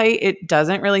hindsight, it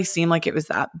doesn't really seem like it was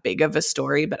that big of a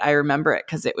story, but I remember it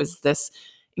because it was this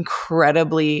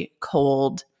incredibly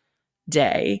cold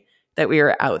day that we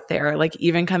were out there. Like,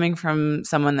 even coming from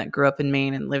someone that grew up in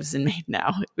Maine and lives in Maine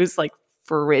now, it was like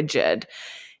frigid.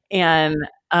 And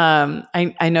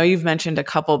I know you've mentioned a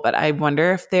couple, but I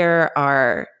wonder if there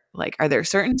are there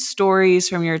certain stories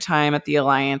from your time at the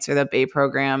Alliance or the Bay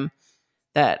program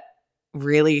that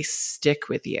really stick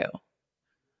with you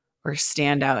or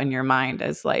stand out in your mind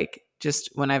as like just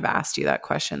when I've asked you that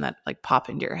question that like pop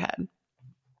into your head?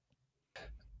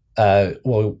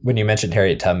 Well, when you mentioned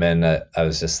Harriet Tubman, I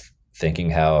was just thinking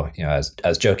how, I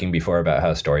was joking before about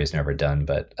how story's never done,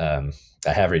 but I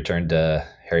have returned to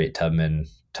Harriet Tubman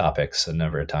topics a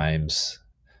number of times,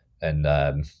 and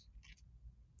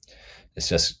it's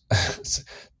just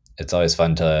it's always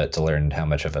fun to learn how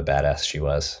much of a badass she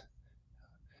was,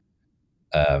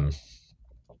 um,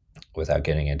 without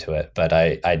getting into it. But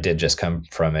I did just come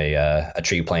from a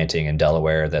tree planting in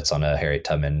Delaware that's on a Harriet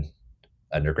Tubman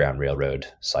Underground Railroad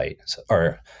site,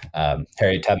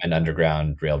 Harriet Tubman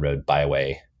Underground Railroad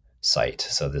Byway site.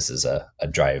 So this is a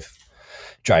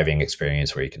driving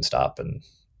experience where you can stop and,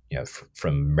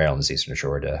 from Maryland's Eastern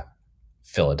Shore to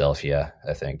Philadelphia,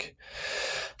 I think,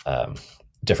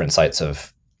 different sites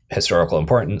of historical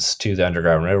importance to the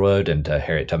Underground Railroad and to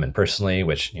Harriet Tubman personally,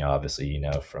 which, obviously,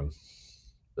 from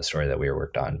the story that we were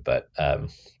worked on. But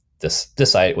this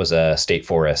site was a state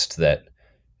forest that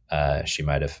she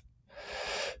might have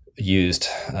used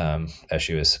as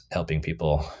she was helping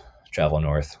people travel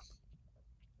north.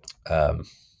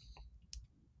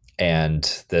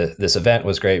 And this event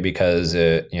was great because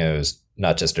it was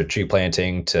not just a tree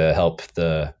planting to help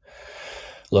the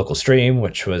local stream,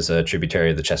 which was a tributary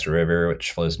of the Chester River,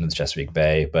 which flows into the Chesapeake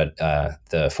Bay, but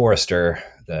the forester,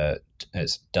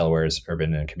 is Delaware's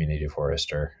urban and community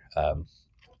forester,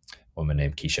 woman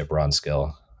named Keisha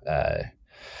Bronskill.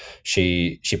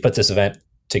 She put this event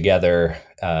together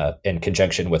in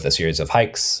conjunction with a series of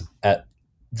hikes at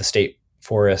the state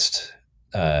forest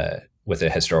with a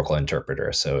historical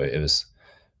interpreter. So it was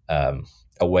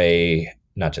a way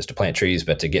not just to plant trees,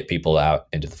 but to get people out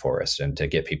into the forest and to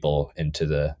get people into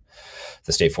the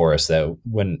state forest that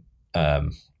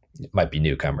might be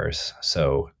newcomers.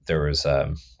 So there was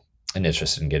an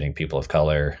interest in getting people of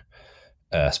color,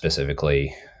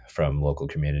 specifically from local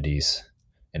communities,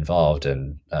 involved,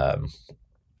 and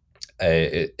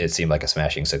it seemed like a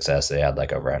smashing success. They had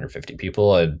like over 150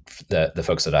 people, and the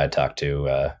folks that I talked to,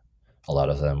 a lot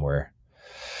of them were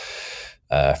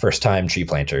first-time tree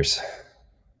planters.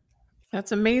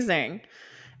 That's amazing.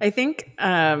 I think,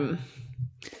 I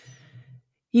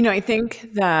think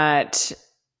that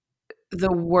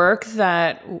the work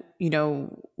that,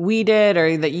 we did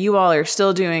or that you all are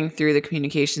still doing through the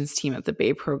communications team at the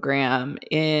Bay program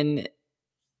in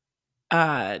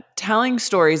telling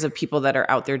stories of people that are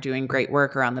out there doing great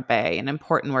work around the Bay and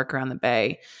important work around the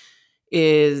Bay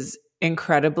is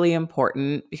incredibly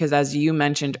important because, as you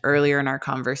mentioned earlier in our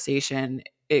conversation,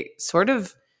 it sort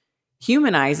of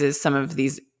humanizes some of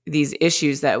these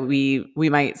issues that we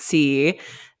might see.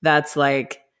 That's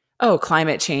like, oh,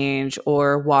 climate change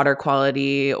or water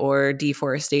quality or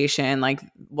deforestation. Like,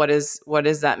 what does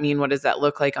that mean? What does that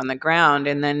look like on the ground?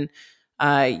 And then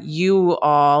you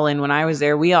all, and when I was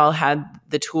there, we all had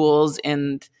the tools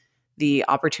and the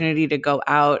opportunity to go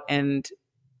out and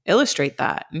illustrate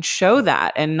that and show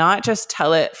that and not just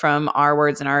tell it from our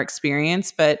words and our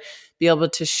experience, but be able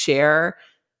to share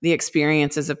the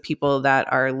experiences of people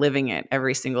that are living it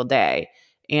every single day.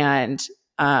 And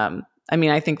I mean,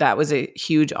 I think that was a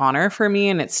huge honor for me,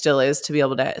 and it still is, to be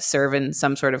able to serve in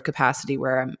some sort of capacity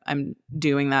where I'm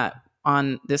doing that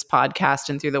on this podcast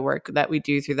and through the work that we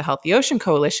do through the Healthy Ocean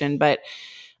Coalition. But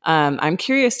I'm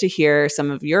curious to hear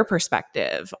some of your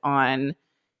perspective on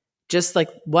just like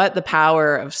what the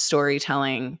power of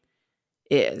storytelling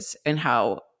is and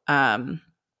how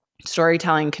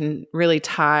storytelling can really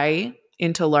tie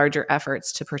into larger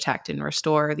efforts to protect and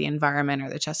restore the environment or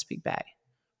the Chesapeake Bay.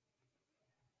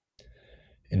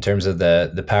 In terms of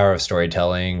the power of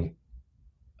storytelling,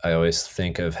 I always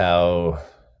think of how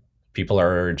people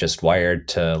are just wired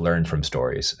to learn from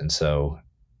stories. And so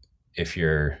if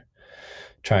you're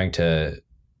trying to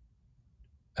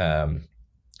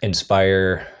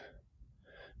inspire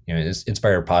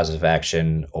positive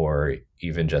action, or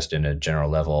even just in a general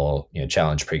level,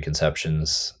 challenge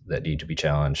preconceptions that need to be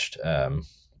challenged,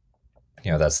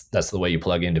 that's the way you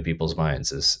plug into people's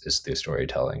minds is through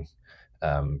storytelling.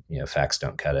 Facts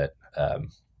don't cut it.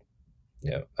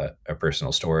 A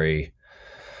personal story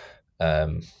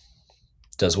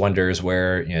does wonders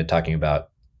where, talking about,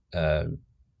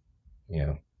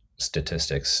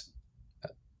 statistics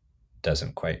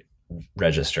doesn't quite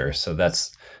register. So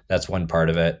that's one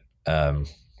part of it.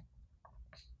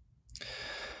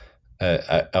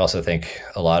 I also think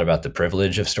a lot about the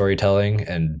privilege of storytelling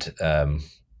and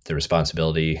the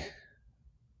responsibility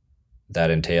that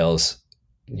entails,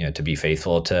 to be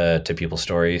faithful to people's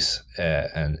stories.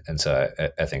 And so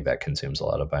I think that consumes a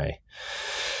lot of my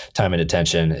time and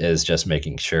attention, is just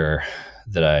making sure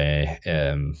that I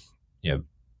am,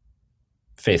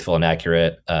 faithful and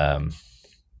accurate,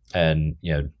 and,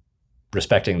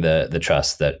 respecting the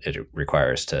trust that it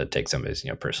requires to take somebody's,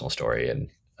 personal story and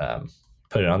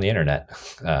put it on the internet,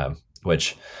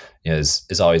 which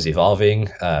is always evolving.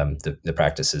 The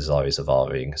practice is always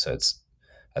evolving. So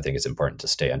I think it's important to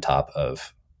stay on top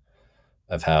of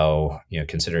how,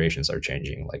 considerations are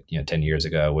changing. Like, 10 years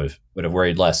ago would have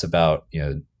worried less about,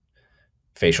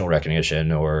 facial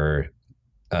recognition or,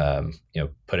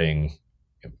 putting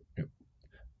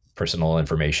personal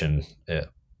information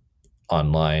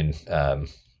online.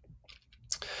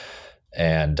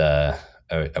 And I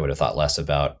would have thought less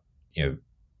about,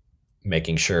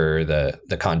 making sure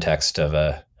the context of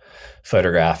a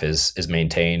photograph is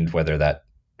maintained, whether that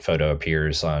photo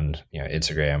appears on,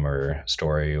 Instagram or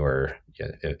story, or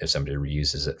if somebody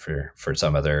reuses it for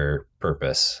some other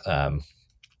purpose.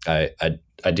 I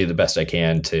do the best I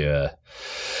can to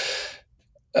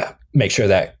make sure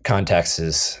that context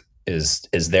is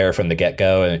there from the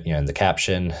get-go, and in the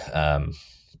caption,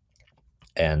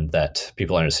 and that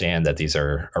people understand that these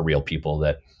are real people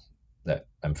that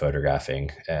I'm photographing,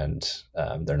 and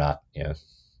they're not,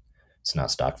 it's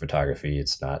not stock photography.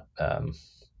 It's not,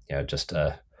 just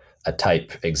a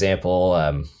type example.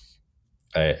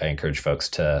 I encourage folks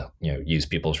to, use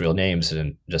people's real names,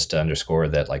 and just to underscore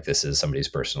that, like, this is somebody's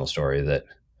personal story that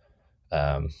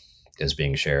is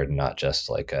being shared, and not just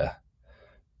like a,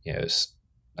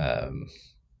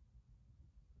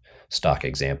 stock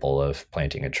example of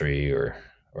planting a tree or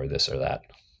this or that.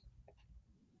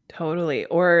 Totally.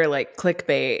 Or like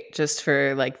clickbait just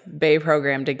for like Bay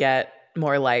program to get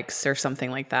more likes or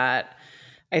something like that.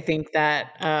 I think that,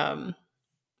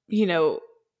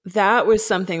 that was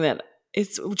something that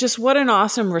it's just what an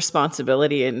awesome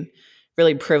responsibility and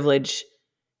really privilege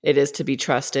it is to be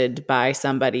trusted by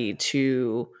somebody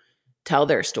to tell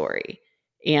their story.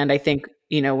 And I think,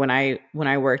 when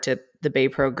I worked at the Bay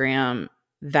program,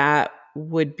 that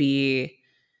would be,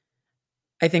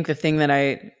 I think, the thing that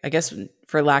I guess,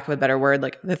 for lack of a better word,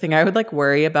 like the thing I would like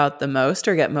worry about the most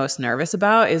or get most nervous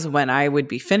about is when I would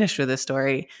be finished with a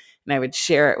story and I would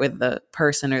share it with the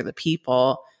person or the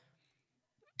people,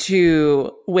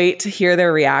 to wait to hear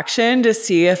their reaction to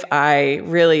see if I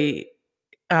really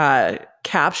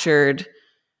captured,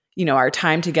 our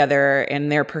time together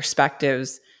and their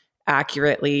perspectives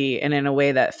accurately and in a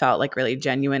way that felt like really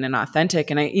genuine and authentic.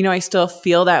 And I still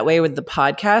feel that way with the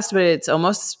podcast, but it's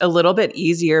almost a little bit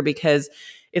easier because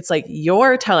it's like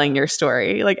you're telling your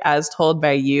story, like as told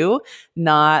by you,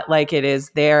 not like it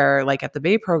is there, like at the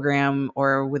Bay program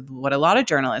or with what a lot of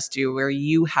journalists do, where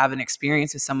you have an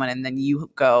experience with someone and then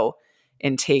you go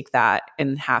and take that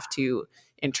and have to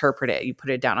interpret it. You put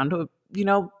it down onto,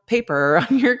 paper or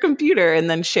on your computer and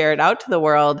then share it out to the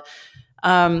world.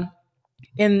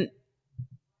 And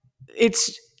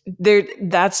it's there,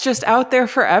 that's just out there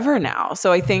forever now.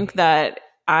 So I think that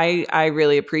I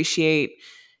really appreciate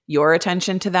your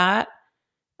attention to that.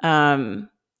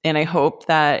 And I hope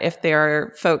that if there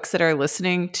are folks that are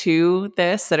listening to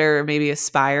this that are maybe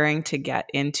aspiring to get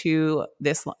into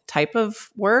this type of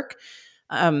work,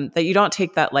 that you don't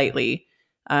take that lightly.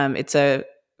 It's a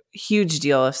huge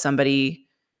deal if somebody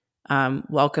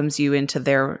welcomes you into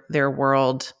their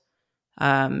world,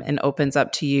 and opens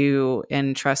up to you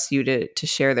and trusts you to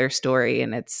share their story.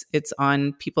 And it's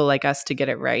on people like us to get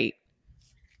it right.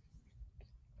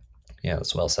 Yeah,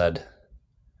 that's well said.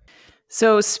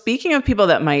 So speaking of people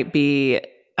that might be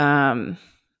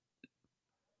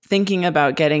thinking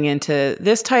about getting into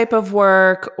this type of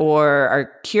work or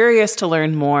are curious to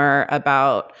learn more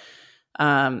about,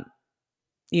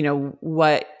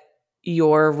 what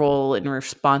your role and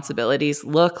responsibilities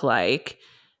look like,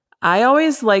 I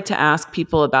always like to ask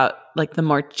people about like the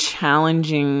more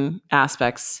challenging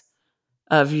aspects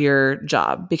of your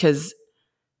job, because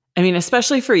I mean,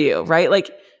 especially for you, right?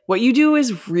 Like what you do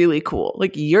is really cool.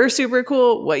 Like you're super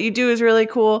cool. What you do is really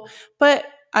cool. But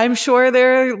I'm sure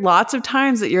there are lots of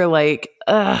times that you're like,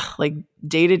 ugh, like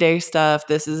day-to-day stuff.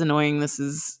 This is annoying. This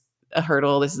is a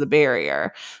hurdle. This is a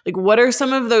barrier. Like what are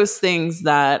some of those things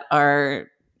that are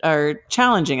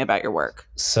challenging about your work?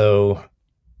 So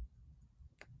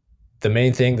the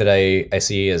main thing that I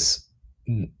see is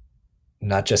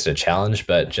not just a challenge,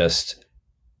 but just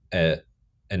an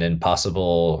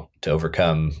impossible to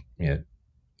overcome,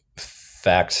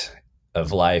 fact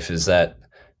of life is that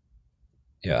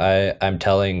I'm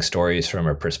telling stories from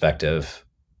a perspective,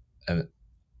 and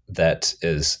that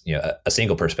is a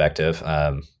single perspective,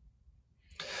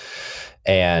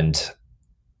 and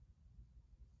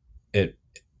it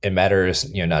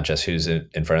matters not just who's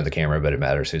in front of the camera, but it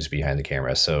matters who's behind the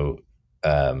camera. So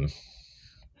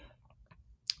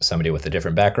somebody with a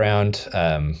different background,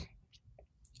 a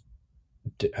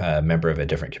member of a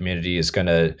different community is going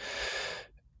to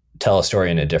tell a story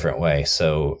in a different way.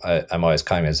 So I'm always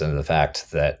cognizant of the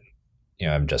fact that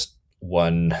I'm just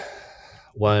one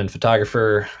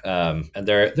photographer, and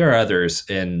there are others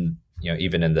in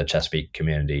even in the Chesapeake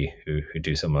community who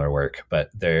do similar work, but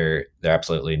there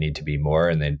absolutely need to be more,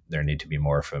 and there need to be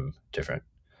more from different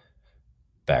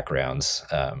backgrounds.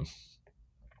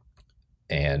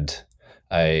 And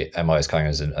I'm always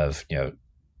cognizant of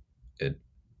it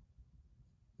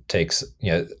takes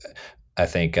I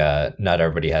think not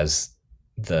everybody has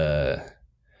the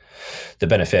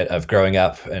benefit of growing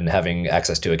up and having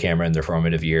access to a camera in their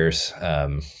formative years,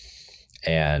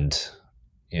 and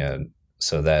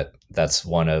so that's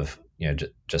one of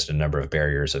just a number of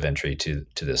barriers of entry to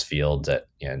this field that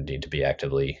need to be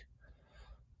actively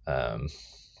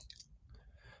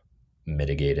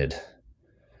mitigated.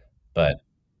 But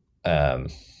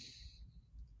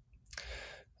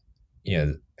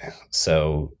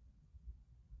so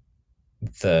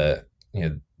the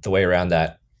way around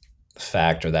that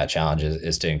fact or that challenge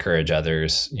is to encourage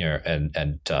others,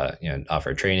 and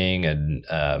offer training and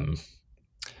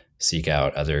seek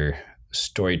out other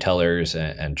storytellers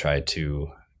and try to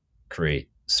create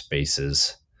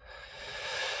spaces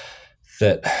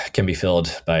that can be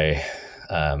filled by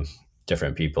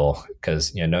different people.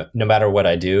 Because no matter what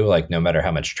I do, like no matter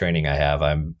how much training I have,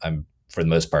 I'm for the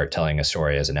most part telling a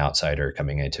story as an outsider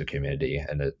coming into a community,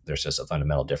 and there's just a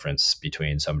fundamental difference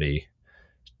between somebody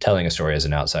telling a story as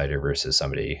an outsider versus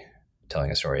somebody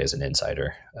telling a story as an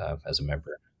insider, as a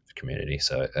member of the community.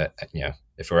 So if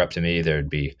it were up to me, there'd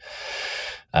be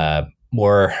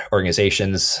more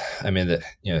organizations. I mean,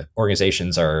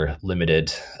 organizations are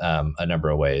limited a number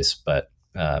of ways, but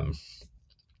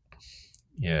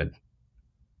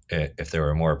if there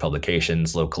were more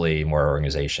publications locally, more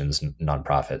organizations,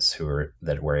 nonprofits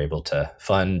that were able to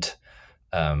fund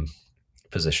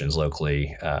positions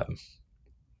locally,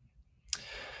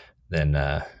 then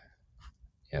I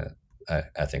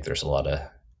think there's a lot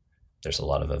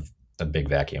of a big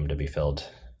vacuum to be filled.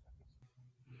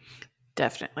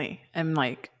 Definitely. And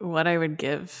like what I would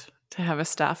give to have a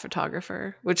staff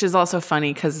photographer, which is also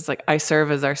funny because it's like I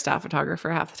serve as our staff photographer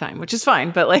half the time, which is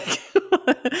fine, but like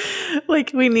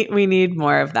like we need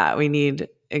more of that. We need,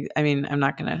 I mean, I'm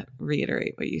not going to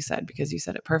reiterate what you said because you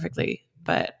said it perfectly,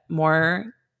 but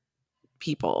more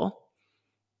people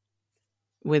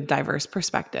with diverse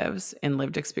perspectives and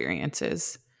lived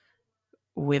experiences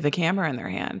with a camera in their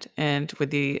hand and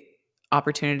with the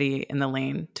opportunity in the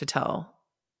lane to tell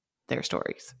their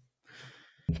stories.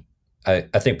 I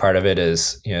think part of it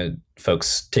is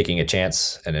folks taking a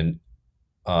chance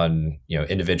on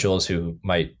individuals who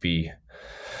might be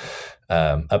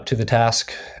up to the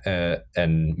task,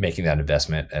 and making that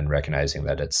investment and recognizing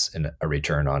that it's a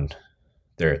return on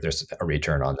there's a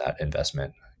return on that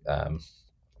investment,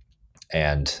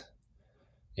 and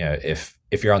if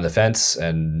you're on the fence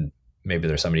and maybe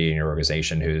there's somebody in your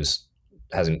organization who's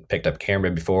hasn't picked up camera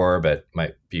before, but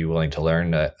might be willing to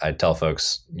learn. I tell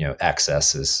folks,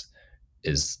 access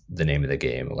is the name of the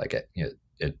game. Like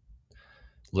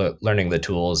learning the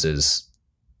tools it's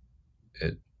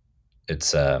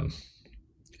a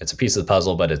piece of the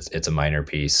puzzle, but it's a minor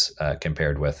piece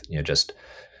compared with just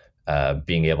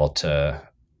being able to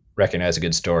recognize a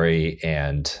good story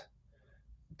and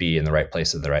be in the right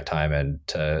place at the right time, and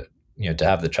to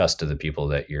have the trust of the people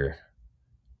that you're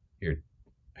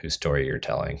whose story you're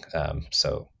telling.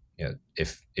 So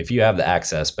if you have the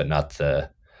access but not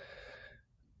the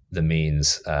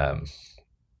means,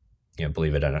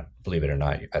 believe it or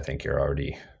not, I think you're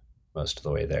already most of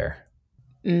the way there.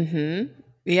 Mm-hmm.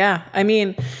 Yeah. I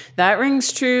mean, that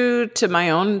rings true to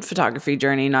my own photography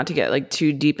journey, not to get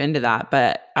too deep into that,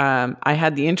 but I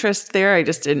had the interest there. I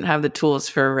just didn't have the tools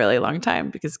for a really long time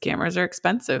because cameras are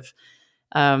expensive.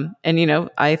 And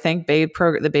I thank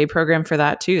the Bay program for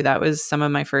that too. That was some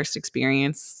of my first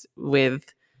experience with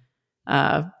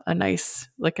a nice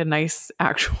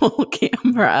actual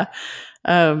camera.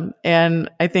 And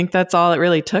I think that's all it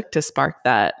really took to spark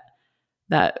that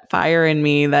fire in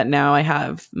me that now I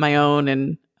have my own,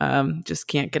 and just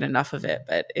can't get enough of it.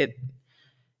 But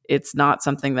it's not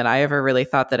something that I ever really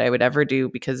thought that I would ever do,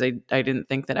 because I didn't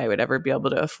think that I would ever be able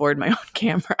to afford my own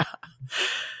camera.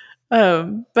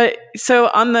 But so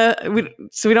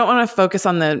we don't want to focus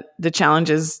on the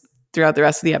challenges throughout the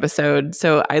rest of the episode.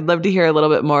 So I'd love to hear a little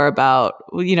bit more about,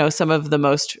 some of the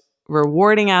most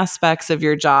rewarding aspects of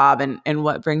your job and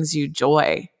what brings you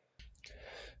joy.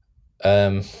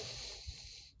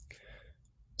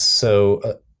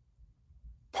 So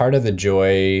part of the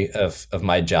joy of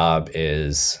my job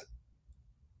is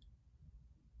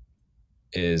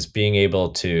being able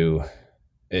to,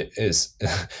 is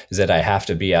that I have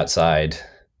to be outside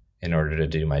in order to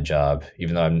do my job,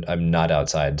 even though I'm not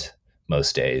outside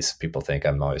most days. People think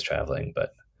I'm always traveling,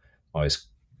 but always,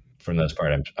 for the most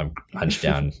part, I'm hunched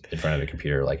down in front of a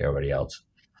computer like everybody else.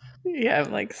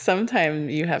 Yeah,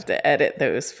 sometimes you have to edit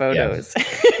those photos.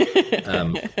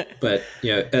 Yeah. But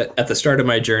at the start of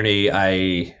my journey,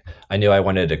 I knew I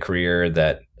wanted a career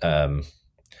that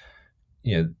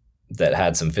that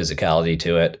had some physicality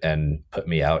to it and put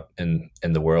me out in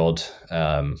the world,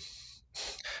 at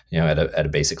a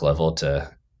basic level,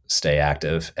 to stay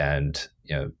active. And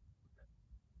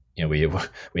we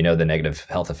know the negative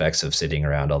health effects of sitting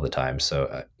around all the time.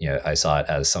 So I saw it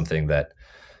as something that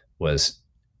was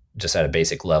just at a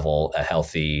basic level a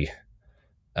healthy,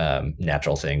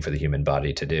 natural thing for the human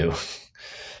body to do,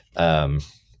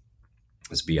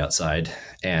 is be outside.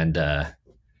 And the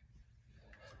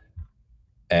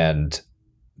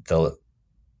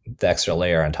extra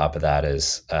layer on top of that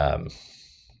is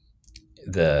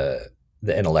the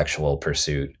intellectual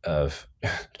pursuit of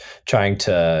trying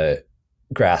to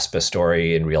grasp a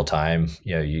story in real time.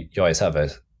 You always have a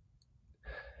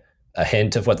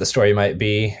hint of what the story might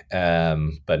be,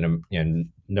 but no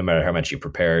matter how much you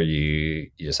prepare, you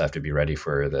just have to be ready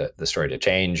for the story to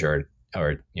change or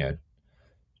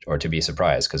to be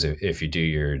surprised. Because if you do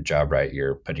your job right,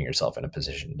 you're putting yourself in a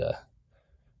position to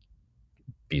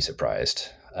be surprised.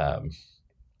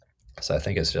 So I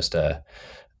think it's just a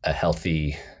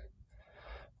healthy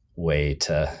way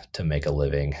to make a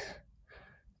living,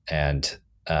 and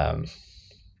I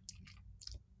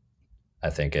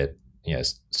think it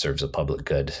serves a public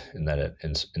good in that it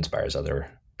inspires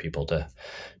other people to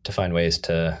find ways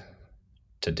to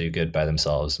do good by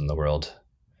themselves in the world.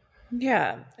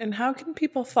 Yeah. And how can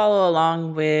people follow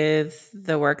along with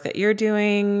the work that you're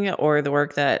doing, or the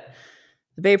work that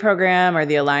the Bay program or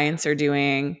the Alliance are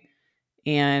doing,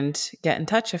 and get in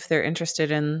touch if they're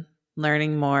interested in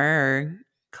learning more or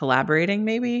collaborating?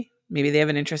 Maybe they have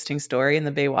an interesting story in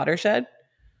the Bay watershed.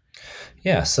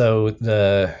 Yeah. So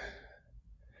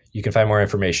you can find more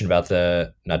information about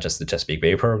not just the Chesapeake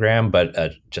Bay program, but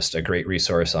just a great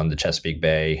resource on the Chesapeake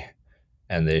Bay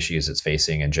and the issues it's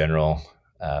facing in general.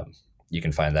 You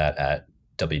can find that at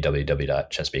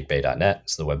www.chesapeakebay.net.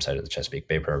 It's the website of the Chesapeake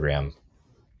Bay program.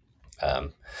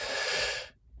 The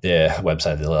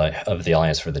website of the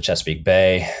Alliance for the Chesapeake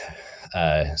Bay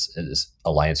is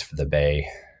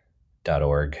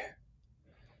allianceforthebay.org.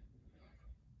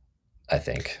 I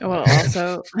think. Well,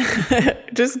 also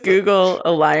just Google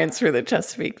Alliance for the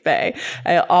Chesapeake Bay.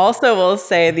 I also will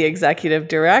say the executive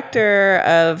director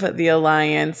of the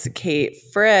Alliance, Kate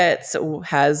Fritz,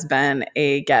 has been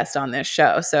a guest on this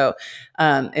show. So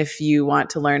if you want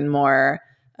to learn more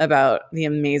about the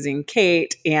amazing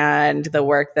Kate and the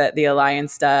work that the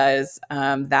Alliance does,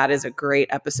 that is a great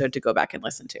episode to go back and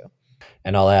listen to.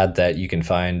 And I'll add that you can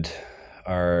find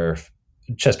our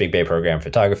Chesapeake Bay program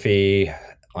photography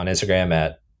on Instagram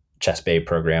at Chess Bay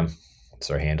Program. That's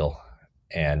our handle.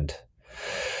 And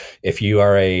if you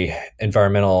are a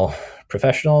environmental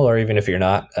professional, or even if you're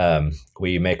not,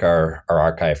 we make our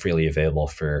archive freely available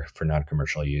for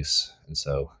non-commercial use. And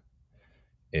so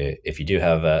if you do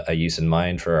have a use in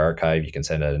mind for our archive, you can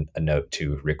send a note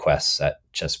to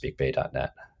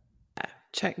requests@chesapeakebay.net.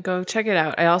 Go check it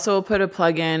out. I also will put a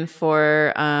plug in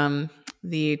for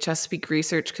the Chesapeake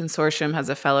Research Consortium has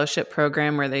a fellowship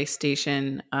program where they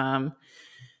station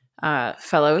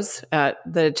fellows at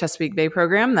the Chesapeake Bay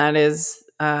program. That is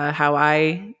how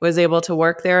I was able to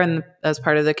work there, and as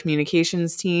part of the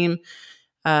communications team.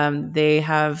 They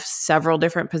have several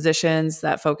different positions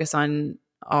that focus on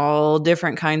all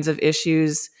different kinds of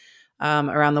issues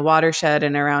around the watershed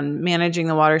and around managing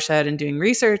the watershed and doing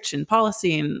research and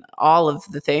policy and all of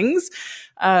the things.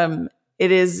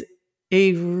 It is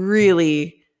a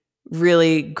really,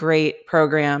 really great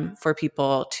program for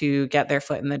people to get their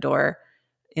foot in the door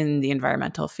in the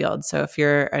environmental field. So if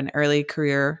you're an early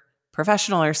career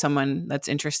professional or someone that's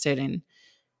interested in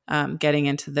getting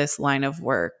into this line of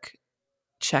work,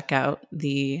 check out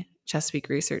the Chesapeake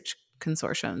Research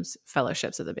Consortium's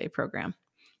Fellowships of the Bay program.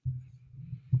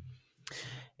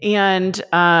 And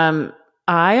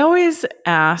I always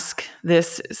ask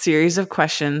this series of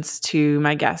questions to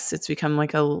my guests. It's become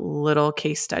like a little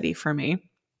case study for me.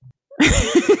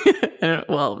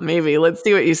 Well, maybe. Let's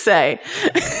see what you say.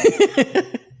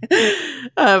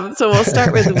 So we'll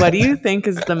start with, what do you think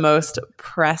is the most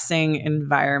pressing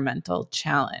environmental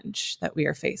challenge that we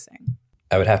are facing?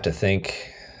 I would have to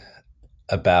think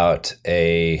about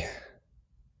a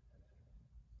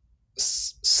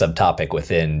subtopic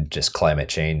within just climate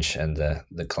change and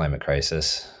the climate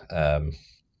crisis.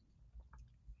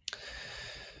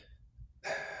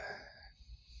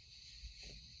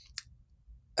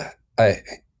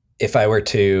 If I were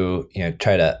to,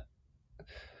 try to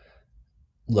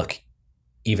look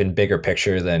even bigger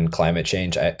picture than climate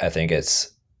change, I think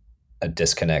it's a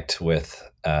disconnect with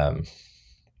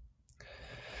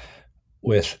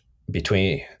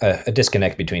between a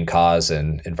disconnect between cause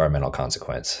and environmental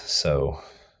consequence. So,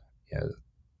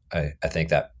 I think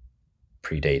that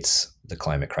predates the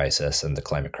climate crisis, and the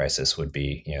climate crisis would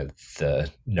be,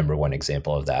 the number one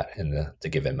example of that in the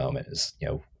given moment is,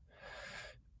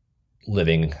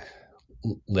 living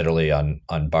literally on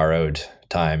borrowed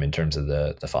time in terms of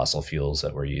the fossil fuels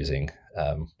that we're using,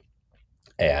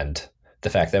 and the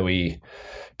fact that we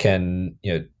can,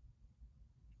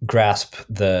 grasp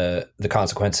the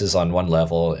consequences on one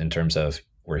level in terms of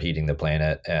we're heating the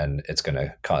planet, and it's going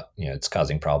to it's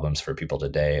causing problems for people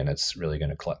today, and it's really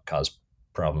going to cause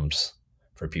problems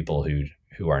for people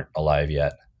who aren't alive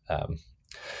yet.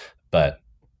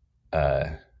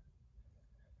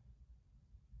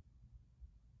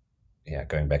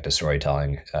 Going back to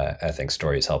storytelling, I think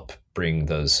stories help bring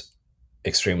those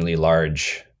extremely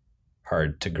large,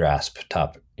 hard to grasp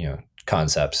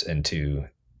concepts into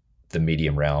the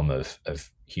medium realm of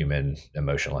human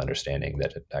emotional understanding,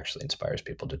 that it actually inspires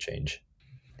people to change.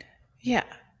 Yeah.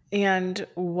 And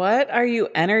what are you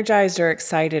energized or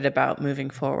excited about moving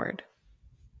forward?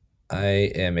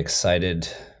 I am excited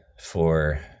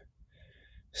for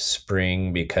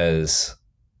spring because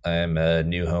I am a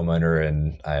new homeowner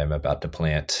and I am about to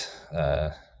plant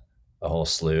a whole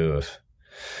slew of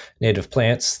native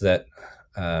plants that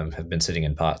have been sitting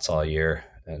in pots all year.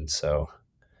 And so,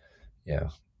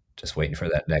 just waiting for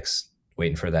that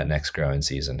next growing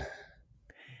season.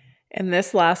 And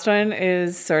this last one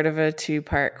is sort of a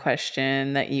two-part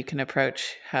question that you can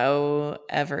approach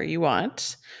however you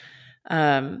want.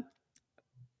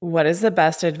 What is the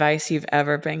best advice you've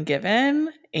ever been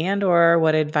given, and or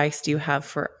what advice do you have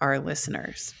for our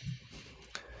listeners?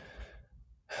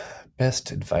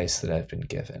 Best advice that I've been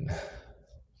given. I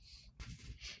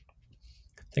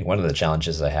think one of the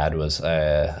challenges I had was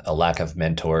a lack of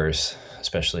mentors,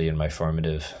 especially in my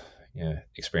formative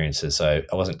experiences. So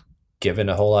I wasn't given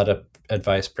a whole lot of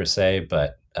advice per se,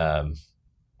 but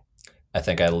I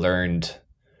think I learned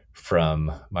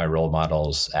from my role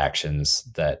models' actions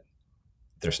that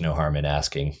there's no harm in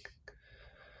asking.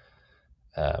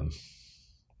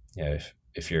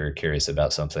 If you're curious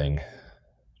about something,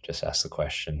 just ask the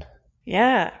question.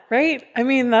 Yeah, right. I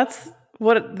mean,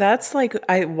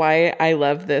 why I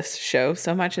love this show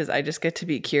so much is I just get to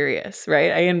be curious,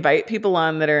 right? I invite people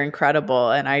on that are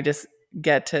incredible, and I just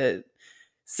get to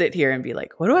sit here and be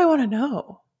like, what do I want to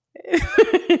know?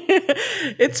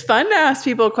 It's fun to ask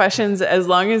people questions as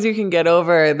long as you can get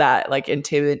over that like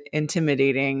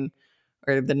intimidating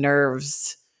or the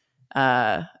nerves,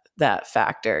 that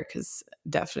factor, because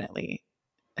definitely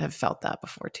have felt that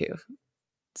before too.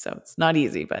 So it's not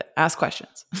easy, but ask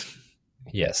questions.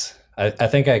 Yes. I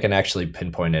think I can actually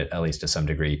pinpoint it, at least to some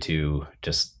degree, to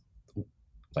just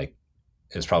like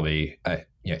it was probably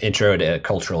intro to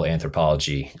cultural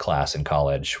anthropology class in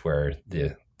college, where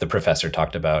the professor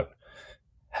talked about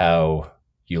how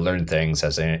you learn things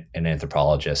as an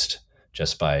anthropologist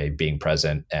just by being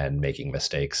present and making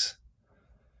mistakes.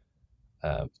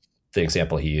 The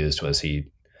example he used was he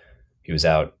was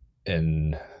out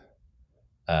in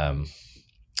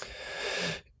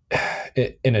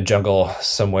in a jungle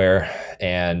somewhere,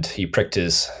 and he pricked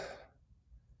his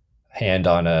hand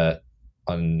on a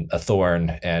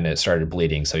thorn, and it started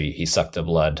bleeding. So he sucked the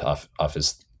blood off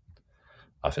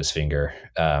his finger.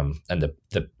 And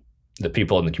the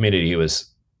people in the community he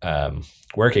was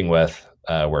working with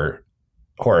were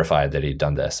horrified that he'd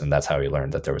done this, and that's how he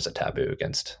learned that there was a taboo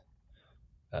against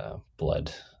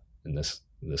blood in this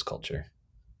culture.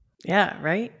 Yeah,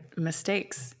 right?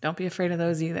 Mistakes. Don't be afraid of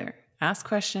those either. Ask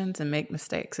questions and make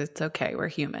mistakes. It's okay. We're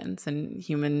humans, and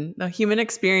the human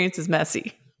experience is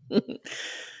messy.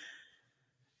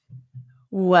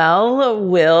 Well,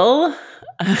 Will,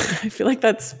 I feel like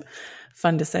that's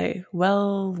fun to say.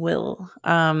 Well, Will.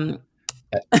 I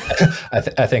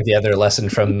think the other lesson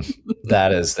from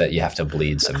that is that you have to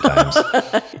bleed sometimes.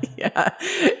 Yeah,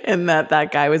 and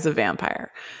that guy was a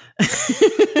vampire.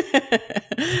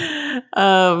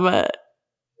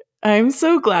 I'm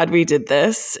so glad we did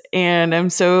this, and I'm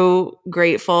so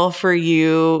grateful for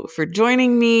you for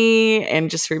joining me and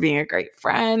just for being a great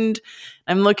friend.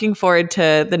 I'm looking forward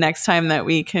to the next time that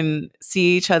we can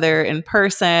see each other in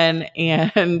person,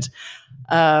 and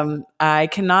I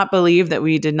cannot believe that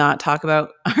we did not talk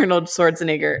about Arnold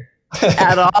Schwarzenegger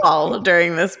at all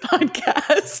during this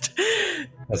podcast.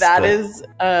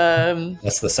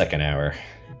 That's the second hour.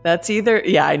 That's either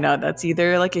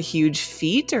like a huge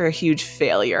feat or a huge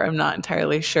failure. I'm not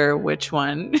entirely sure which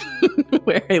one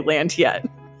where I land yet.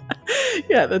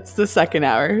 Yeah, that's the second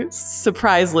hour.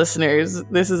 Surprise, listeners.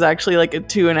 This is actually like a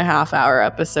 2.5 hour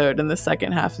episode, and the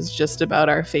second half is just about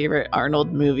our favorite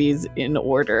Arnold movies in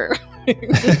order.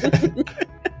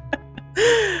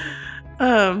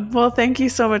 Well, thank you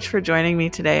so much for joining me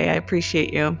today. I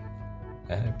appreciate you.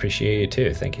 I appreciate you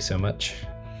too. Thank you so much.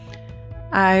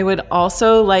 I would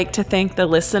also like to thank the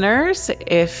listeners.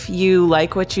 If you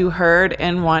like what you heard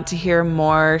and want to hear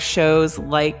more shows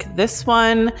like this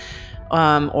one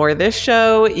or this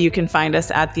show, you can find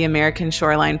us at the American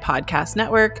Shoreline Podcast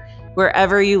Network.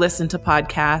 Wherever you listen to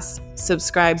podcasts,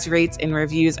 subscribes, rates, and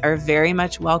reviews are very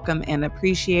much welcome and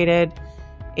appreciated.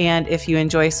 And if you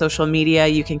enjoy social media,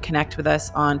 you can connect with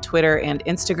us on Twitter and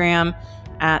Instagram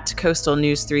at Coastal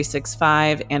News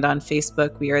 365, and on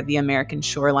Facebook, we are the American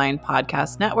Shoreline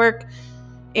Podcast Network.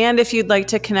 And if you'd like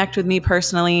to connect with me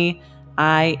personally,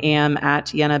 I am at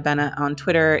Yenna Bennett on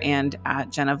Twitter and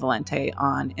at Jenna Valente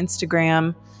on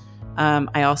Instagram.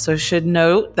 I also should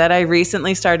note that I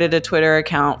recently started a Twitter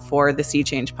account for the Sea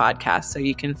Change podcast, so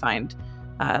you can find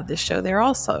this show there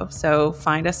also. So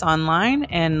find us online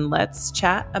and let's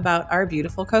chat about our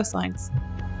beautiful coastlines.